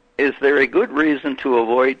 Is there a good reason to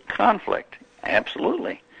avoid conflict?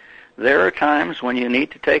 Absolutely. There are times when you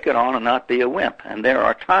need to take it on and not be a wimp, and there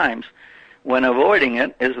are times when avoiding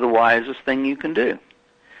it is the wisest thing you can do.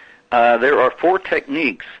 There are 4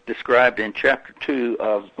 techniques described in Chapter 2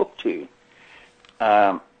 of Book 2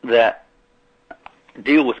 that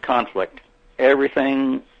deal with conflict.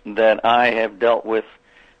 Everything that I have dealt with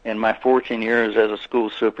in my 14 years as a school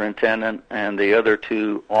superintendent and the other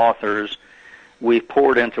 2 authors, we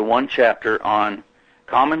poured into one chapter on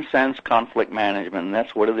common sense conflict management, and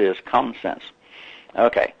that's what it is, common sense.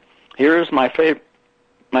 Okay, here's my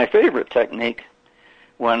favorite technique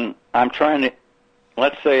when I'm trying to,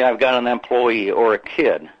 let's say I've got an employee or a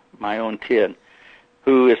kid, my own kid,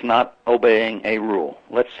 who is not obeying a rule.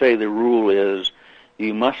 Let's say the rule is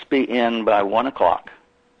you must be in by 1 o'clock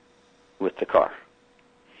with the car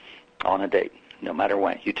on a date, no matter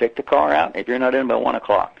when. You take the car out, if you're not in by 1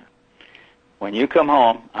 o'clock, when you come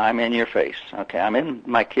home, I'm in your face. Okay, I'm in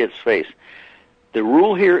my kid's face. The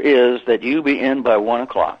rule here is that you be in by 1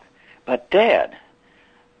 o'clock. But, Dad,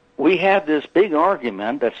 we had this big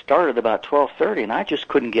argument that started about 12:30, and I just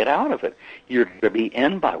couldn't get out of it. You're to be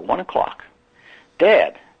in by 1 o'clock.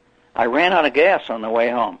 Dad, I ran out of gas on the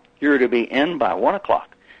way home. You're to be in by 1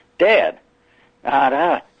 o'clock. Dad,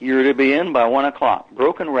 you're to be in by 1 o'clock.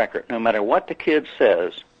 Broken record. No matter what the kid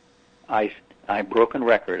says, I broken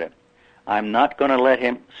record it. I'm not going to let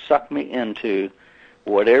him suck me into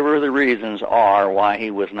whatever the reasons are why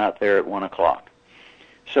he was not there at 1 o'clock.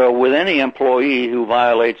 So with any employee who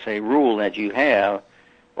violates a rule that you have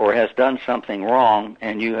or has done something wrong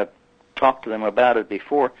and you have talked to them about it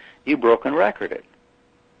before, you broken record it.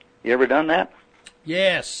 You ever done that?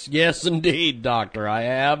 Yes, indeed, Doctor. I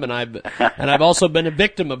have, and I've also been a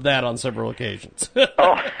victim of that on several occasions.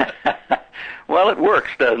 Oh, well, it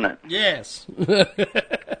works, doesn't it? Yes.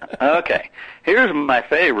 Okay, here's my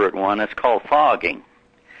favorite one. It's called fogging.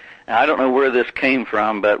 Now, I don't know where this came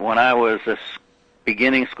from, but when I was a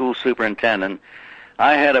beginning school superintendent,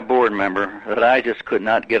 I had a board member that I just could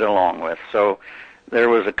not get along with. So there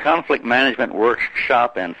was a conflict management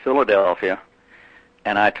workshop in Philadelphia,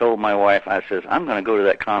 and I told my wife, I says, I'm going to go to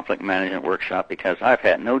that conflict management workshop because I've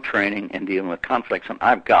had no training in dealing with conflicts, and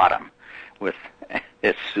I've got them with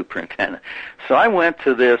its superintendent. So I went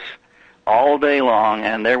to this all day long,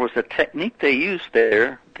 and there was a technique they used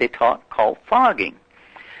there, they taught, called fogging.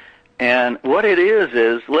 And what it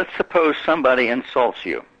is let's suppose somebody insults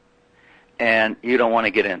you, and you don't want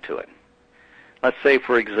to get into it. Let's say,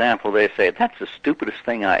 for example, they say, that's the stupidest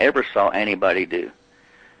thing I ever saw anybody do.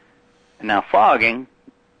 Now, fogging,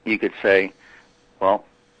 you could say, well,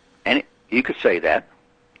 you could say that.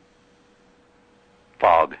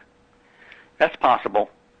 Fog. That's possible.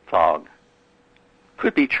 Fog.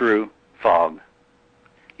 Could be true. Fog.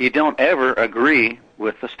 You don't ever agree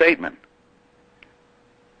with the statement.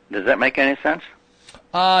 Does that make any sense?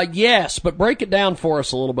 Yes, but break it down for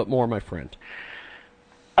us a little bit more, my friend.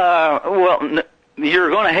 Well, you're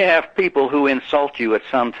going to have people who insult you at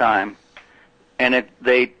some time, and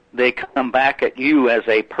they come back at you as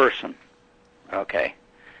a person, okay?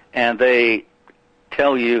 And they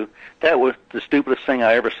tell you, that was the stupidest thing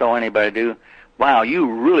I ever saw anybody do. Wow,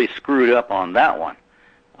 you really screwed up on that one.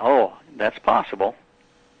 Oh, That's possible.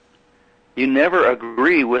 You never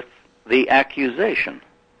agree with the accusation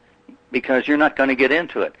because you're not going to get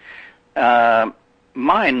into it.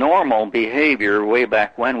 My normal behavior way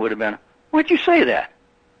back when would have been, why did you say that?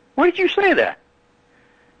 Why did you say that?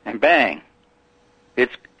 And bang,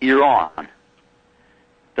 you're on.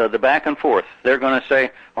 The back and forth. They're going to say,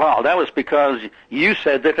 well, that was because you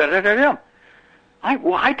said that.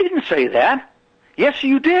 I didn't say that. Yes,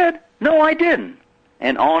 you did. No, I didn't.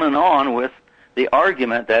 And on with the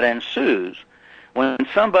argument that ensues. When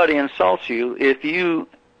somebody insults you, if you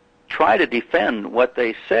try to defend what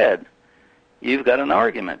they said, you've got an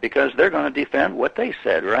argument because they're going to defend what they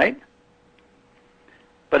said, right?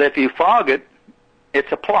 But if you fog it,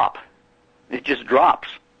 it's a plop. It just drops.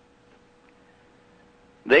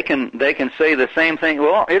 They can say the same thing.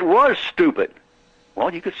 Well, it was stupid.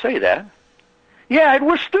 Well, you could say that. Yeah, it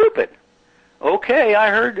was stupid. Okay, I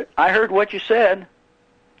heard what you said.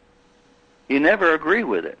 You never agree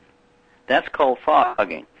with it. That's called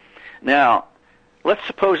fogging. Now, let's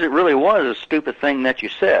suppose it really was a stupid thing that you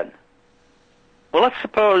said. Well, let's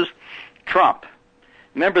suppose Trump.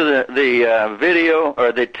 Remember the video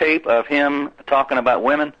or the tape of him talking about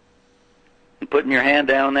women and putting your hand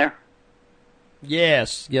down there?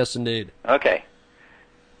 Yes, indeed. Okay.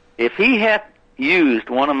 If he had used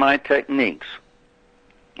one of my techniques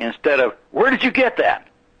instead of, where did you get that?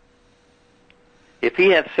 If he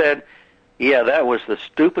had said, yeah, that was the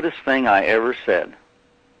stupidest thing I ever said.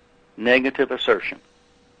 Negative assertion.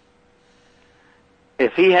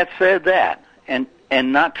 If he had said that and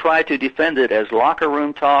not tried to defend it as locker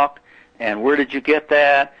room talk and where did you get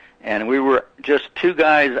that and we were just two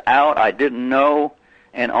guys out, I didn't know,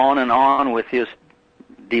 and on with his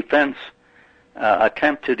defense,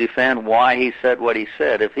 attempt to defend why he said what he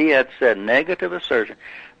said. If he had said negative assertion,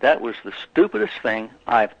 that was the stupidest thing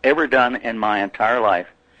I've ever done in my entire life,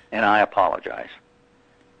 and I apologize.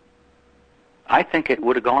 I think it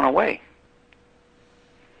would have gone away.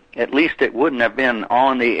 At least it wouldn't have been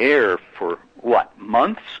on the air for,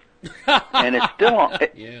 months? And it's still on,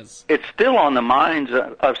 yes. It's still on the minds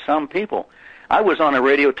of some people. I was on a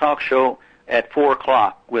radio talk show at 4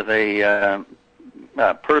 o'clock with a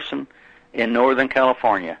person in Northern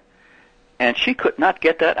California, and she could not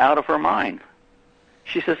get that out of her mind.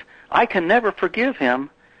 She says, I can never forgive him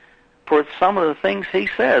for some of the things he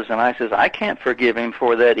says. And I says, I can't forgive him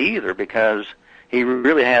for that either because he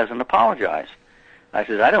really hasn't apologized. I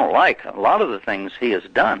says, I don't like a lot of the things he has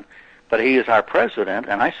done, but he is our president,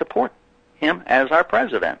 and I support him as our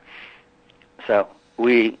president. So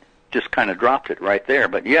we just kind of dropped it right there.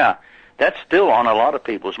 But, yeah, that's still on a lot of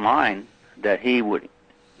people's mind that he would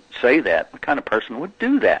say that. What kind of person would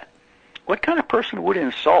do that? What kind of person would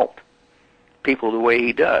insult people the way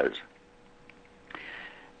he does?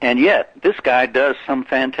 And yet, this guy does some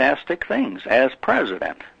fantastic things as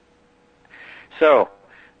president. So,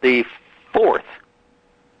 the fourth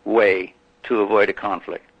way to avoid a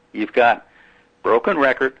conflict, you've got broken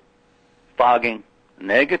record, fogging,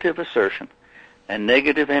 negative assertion, and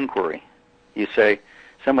negative inquiry. You say,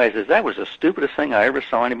 somebody says, that was the stupidest thing I ever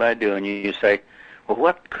saw anybody do. And you say, well,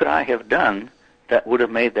 what could I have done that would have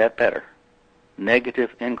made that better? Negative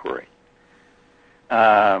inquiry.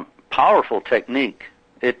 Powerful technique.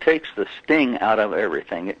 It takes the sting out of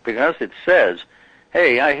everything because it says,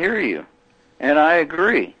 hey, I hear you, and I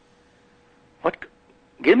agree.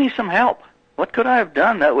 Give me some help. What could I have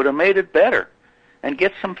done that would have made it better? And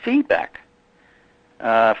get some feedback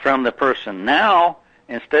from the person. Now,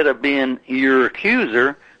 instead of being your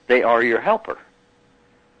accuser, they are your helper.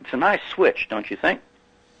 It's a nice switch, don't you think?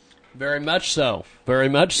 Very much so. Very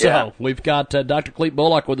much so. Yeah. We've got Dr. Clete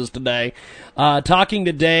Bullock with us today. Talking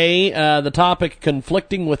today, the topic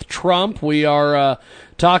conflicting with Trump. We are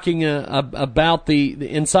talking about the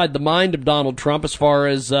inside the mind of Donald Trump as far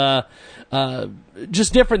as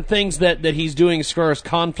just different things that he's doing as far as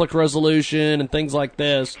conflict resolution and things like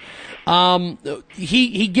this.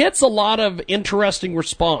 He gets a lot of interesting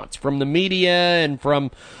response from the media and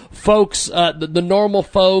from folks, the normal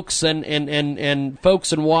folks and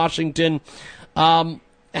folks in Washington.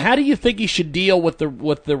 How do you think he should deal with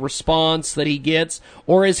the response that he gets,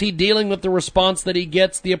 or is he dealing with the response that he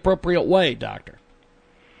gets the appropriate way, Doctor?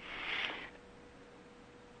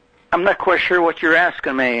 I'm not quite sure what you're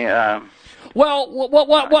asking me. Well,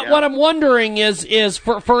 what I'm wondering is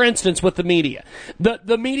for instance with the media,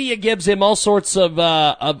 the media gives him all sorts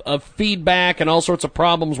of feedback and all sorts of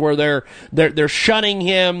problems where they're shunning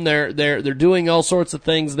him, they're doing all sorts of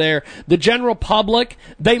things there. The general public,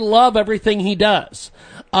 they love everything he does.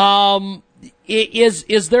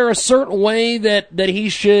 Is there a certain way that he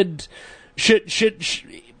should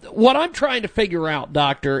what I'm trying to figure out,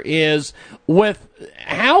 Doctor, is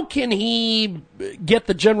how can he get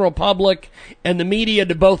the general public and the media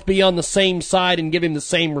to both be on the same side and give him the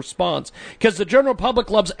same response? Because the general public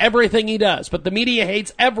loves everything he does, but the media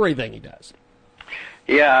hates everything he does.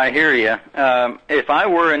 Yeah, I hear you. If I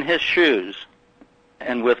were in his shoes,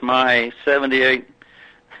 and with my 78,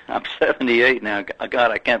 I'm 78 now.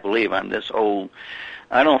 God, I can't believe I'm this old.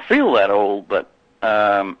 I don't feel that old, but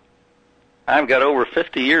I've got over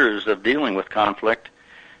 50 years of dealing with conflict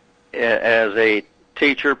as a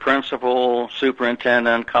teacher, principal,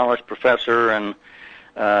 superintendent, college professor, and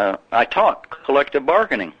I taught collective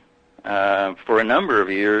bargaining for a number of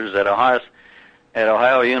years at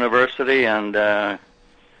Ohio University and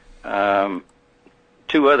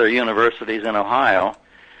two other universities in Ohio.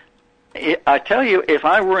 I tell you, if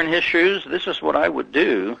I were in his shoes, this is what I would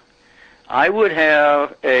do. I would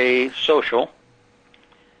have a social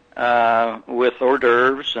with hors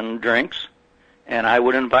d'oeuvres and drinks, and I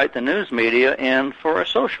would invite the news media in for a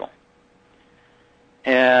social.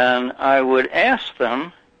 And I would ask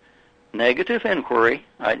them negative inquiry.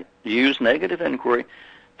 I use negative inquiry.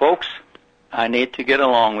 Folks, I need to get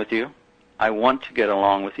along with you. I want to get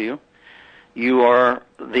along with you. You are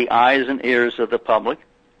the eyes and ears of the public.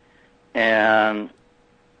 And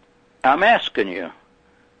I'm asking you,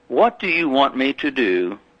 what do you want me to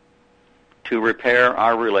do to repair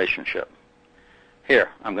our relationship? Here,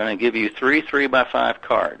 I'm going to give you 3 3x5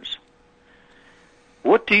 cards.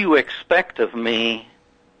 What do you expect of me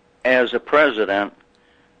as a president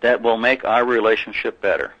that will make our relationship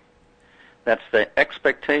better? That's the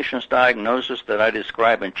expectations diagnosis that I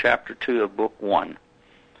describe in Chapter 2 of Book 1.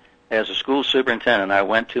 As a school superintendent, I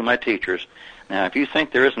went to my teachers. Now, if you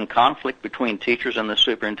think there isn't conflict between teachers and the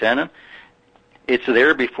superintendent, it's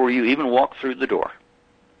there before you even walk through the door.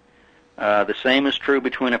 The same is true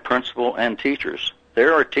between a principal and teachers.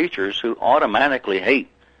 There are teachers who automatically hate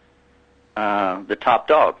the top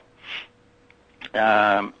dog.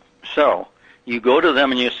 So you go to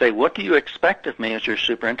them and you say, what do you expect of me as your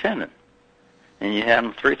superintendent? And you hand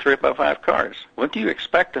them 3 3x5 cards. What do you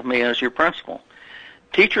expect of me as your principal?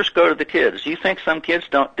 Teachers go to the kids. You think some kids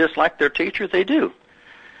don't dislike their teacher? They do.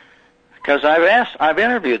 Because I've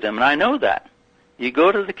interviewed them, and I know that. You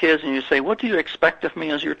go to the kids and you say, what do you expect of me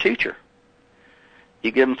as your teacher?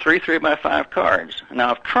 You give them 3 3x5 cards.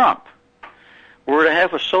 Now, if Trump were to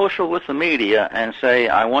have a social with the media and say,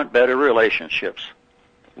 I want better relationships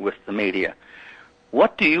with the media,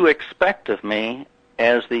 what do you expect of me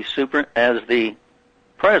as the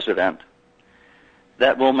president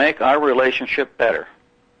that will make our relationship better?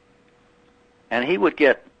 And he would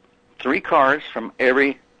get 3 cards from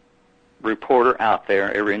every reporter out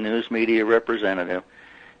there, every news media representative,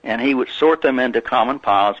 and he would sort them into common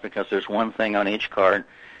piles because there's one thing on each card,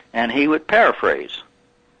 and he would paraphrase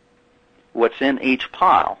what's in each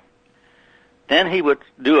pile. Then he would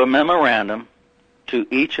do a memorandum to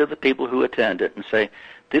each of the people who attended and say,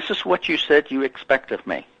 this is what you said you expect of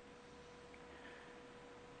me.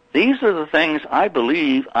 These are the things I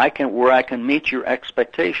believe where I can meet your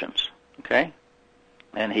expectations, okay?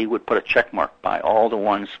 And he would put a check mark by all the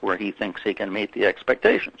ones where he thinks he can meet the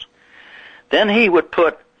expectations. Then he would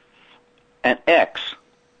put an X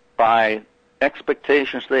by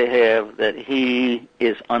expectations they have that he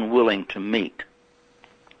is unwilling to meet.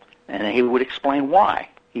 And he would explain why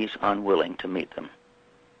he's unwilling to meet them.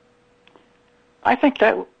 I think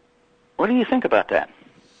what do you think about that?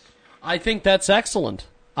 I think that's excellent.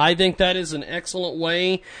 I think that is an excellent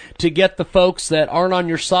way to get the folks that aren't on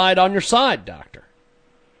your side, Doctor.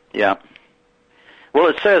 Yeah. Well,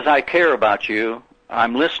 it says, I care about you.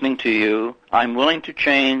 I'm listening to you. I'm willing to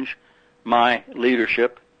change my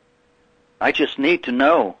leadership. I just need to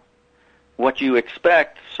know what you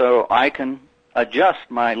expect so I can adjust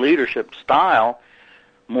my leadership style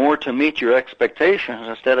more to meet your expectations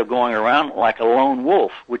instead of going around like a lone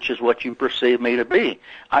wolf, which is what you perceive me to be.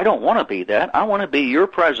 I don't want to be that. I want to be your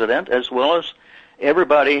president as well as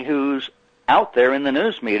everybody who's out there in the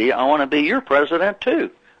news media. I want to be your president,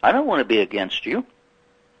 too. I don't want to be against you.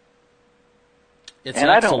 It's and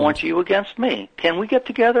excellent. I don't want you against me. Can we get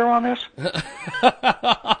together on this?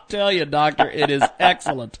 I'll tell you, Doctor, it is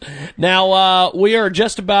excellent. Now, we are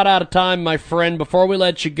just about out of time, my friend. Before we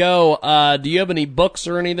let you go, do you have any books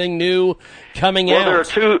or anything new coming out?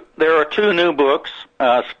 Well, there are two new books,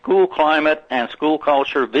 School Climate and School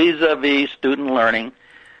Culture Vis-a-Vis Student Learning.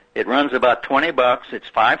 It runs about $20. It's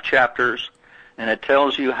 5 chapters, and it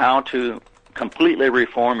tells you how to completely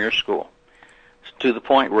reform your school to the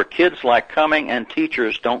point where kids like coming and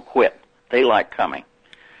teachers don't quit. They like coming.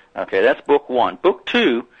 Okay, that's book 1. Book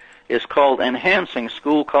 2 is called Enhancing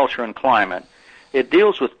School Culture and Climate, It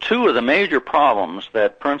deals with two of the major problems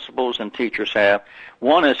that principals and teachers have.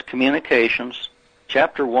 One is communications.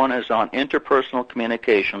 Chapter 1 is on interpersonal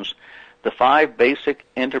communications, the 5 basic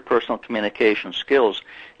interpersonal communication skills.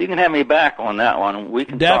 You can have me back on that one. We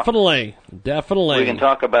can definitely. We can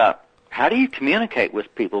talk about how do you communicate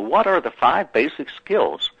with people. What are the 5 basic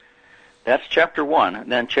skills? That's Chapter 1.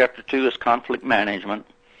 And then Chapter 2 is conflict management.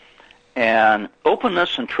 And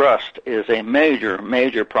openness and trust is a major,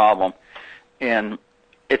 major problem. And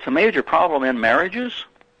it's a major problem in marriages.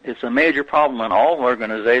 It's a major problem in all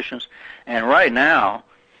organizations. And right now,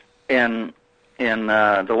 in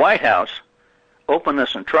the White House,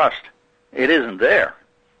 openness and trust, it isn't there,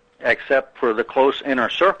 except for the close inner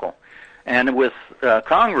circle. And with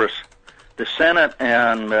Congress, the Senate,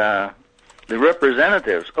 and the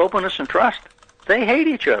representatives, openness and trust, they hate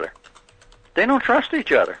each other. They don't trust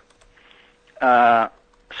each other.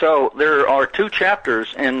 So there are 2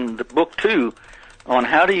 chapters in the book 2 on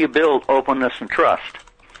how do you build openness and trust.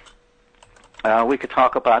 We could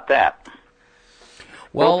talk about that.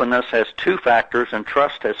 Well, openness has 2 factors and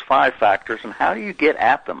trust has 5 factors, and how do you get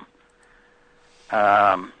at them?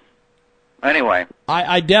 Anyway.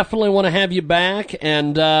 I definitely want to have you back,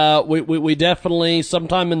 and we definitely,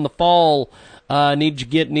 sometime in the fall, need to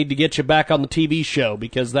get you back on the TV show,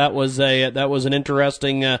 because that was an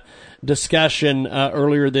interesting discussion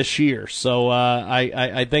earlier this year. So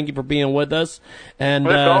I thank you for being with us. And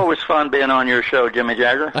well, it's always fun being on your show, Jimmy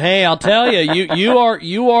Jagger. Hey, I'll tell you,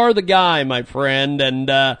 you are the guy, my friend, and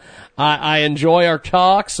I enjoy our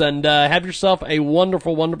talks. And have yourself a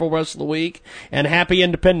wonderful, wonderful rest of the week, and happy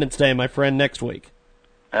Independence Day, my friend, next week.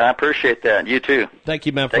 I appreciate that. You too. Thank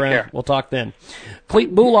you, my friend. Take care. We'll talk then.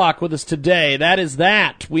 Cleet Bullock with us today. That is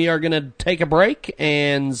that. We are going to take a break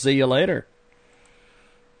and see you later.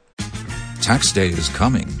 Tax day is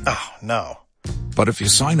coming. Oh, no. But if you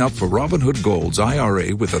sign up for Robinhood Gold's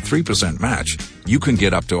IRA with a 3% match, you can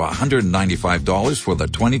get up to $195 for the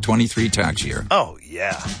 2023 tax year. Oh,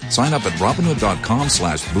 yeah. Sign up at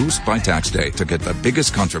Robinhood.com/boost by tax day to get the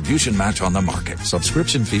biggest contribution match on the market.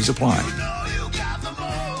 Subscription fees apply.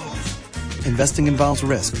 Investing involves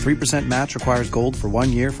risk. 3% match requires gold for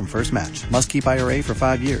 1 year from first match. Must keep IRA for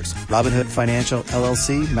 5 years. Robinhood Financial,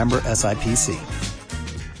 LLC, member SIPC.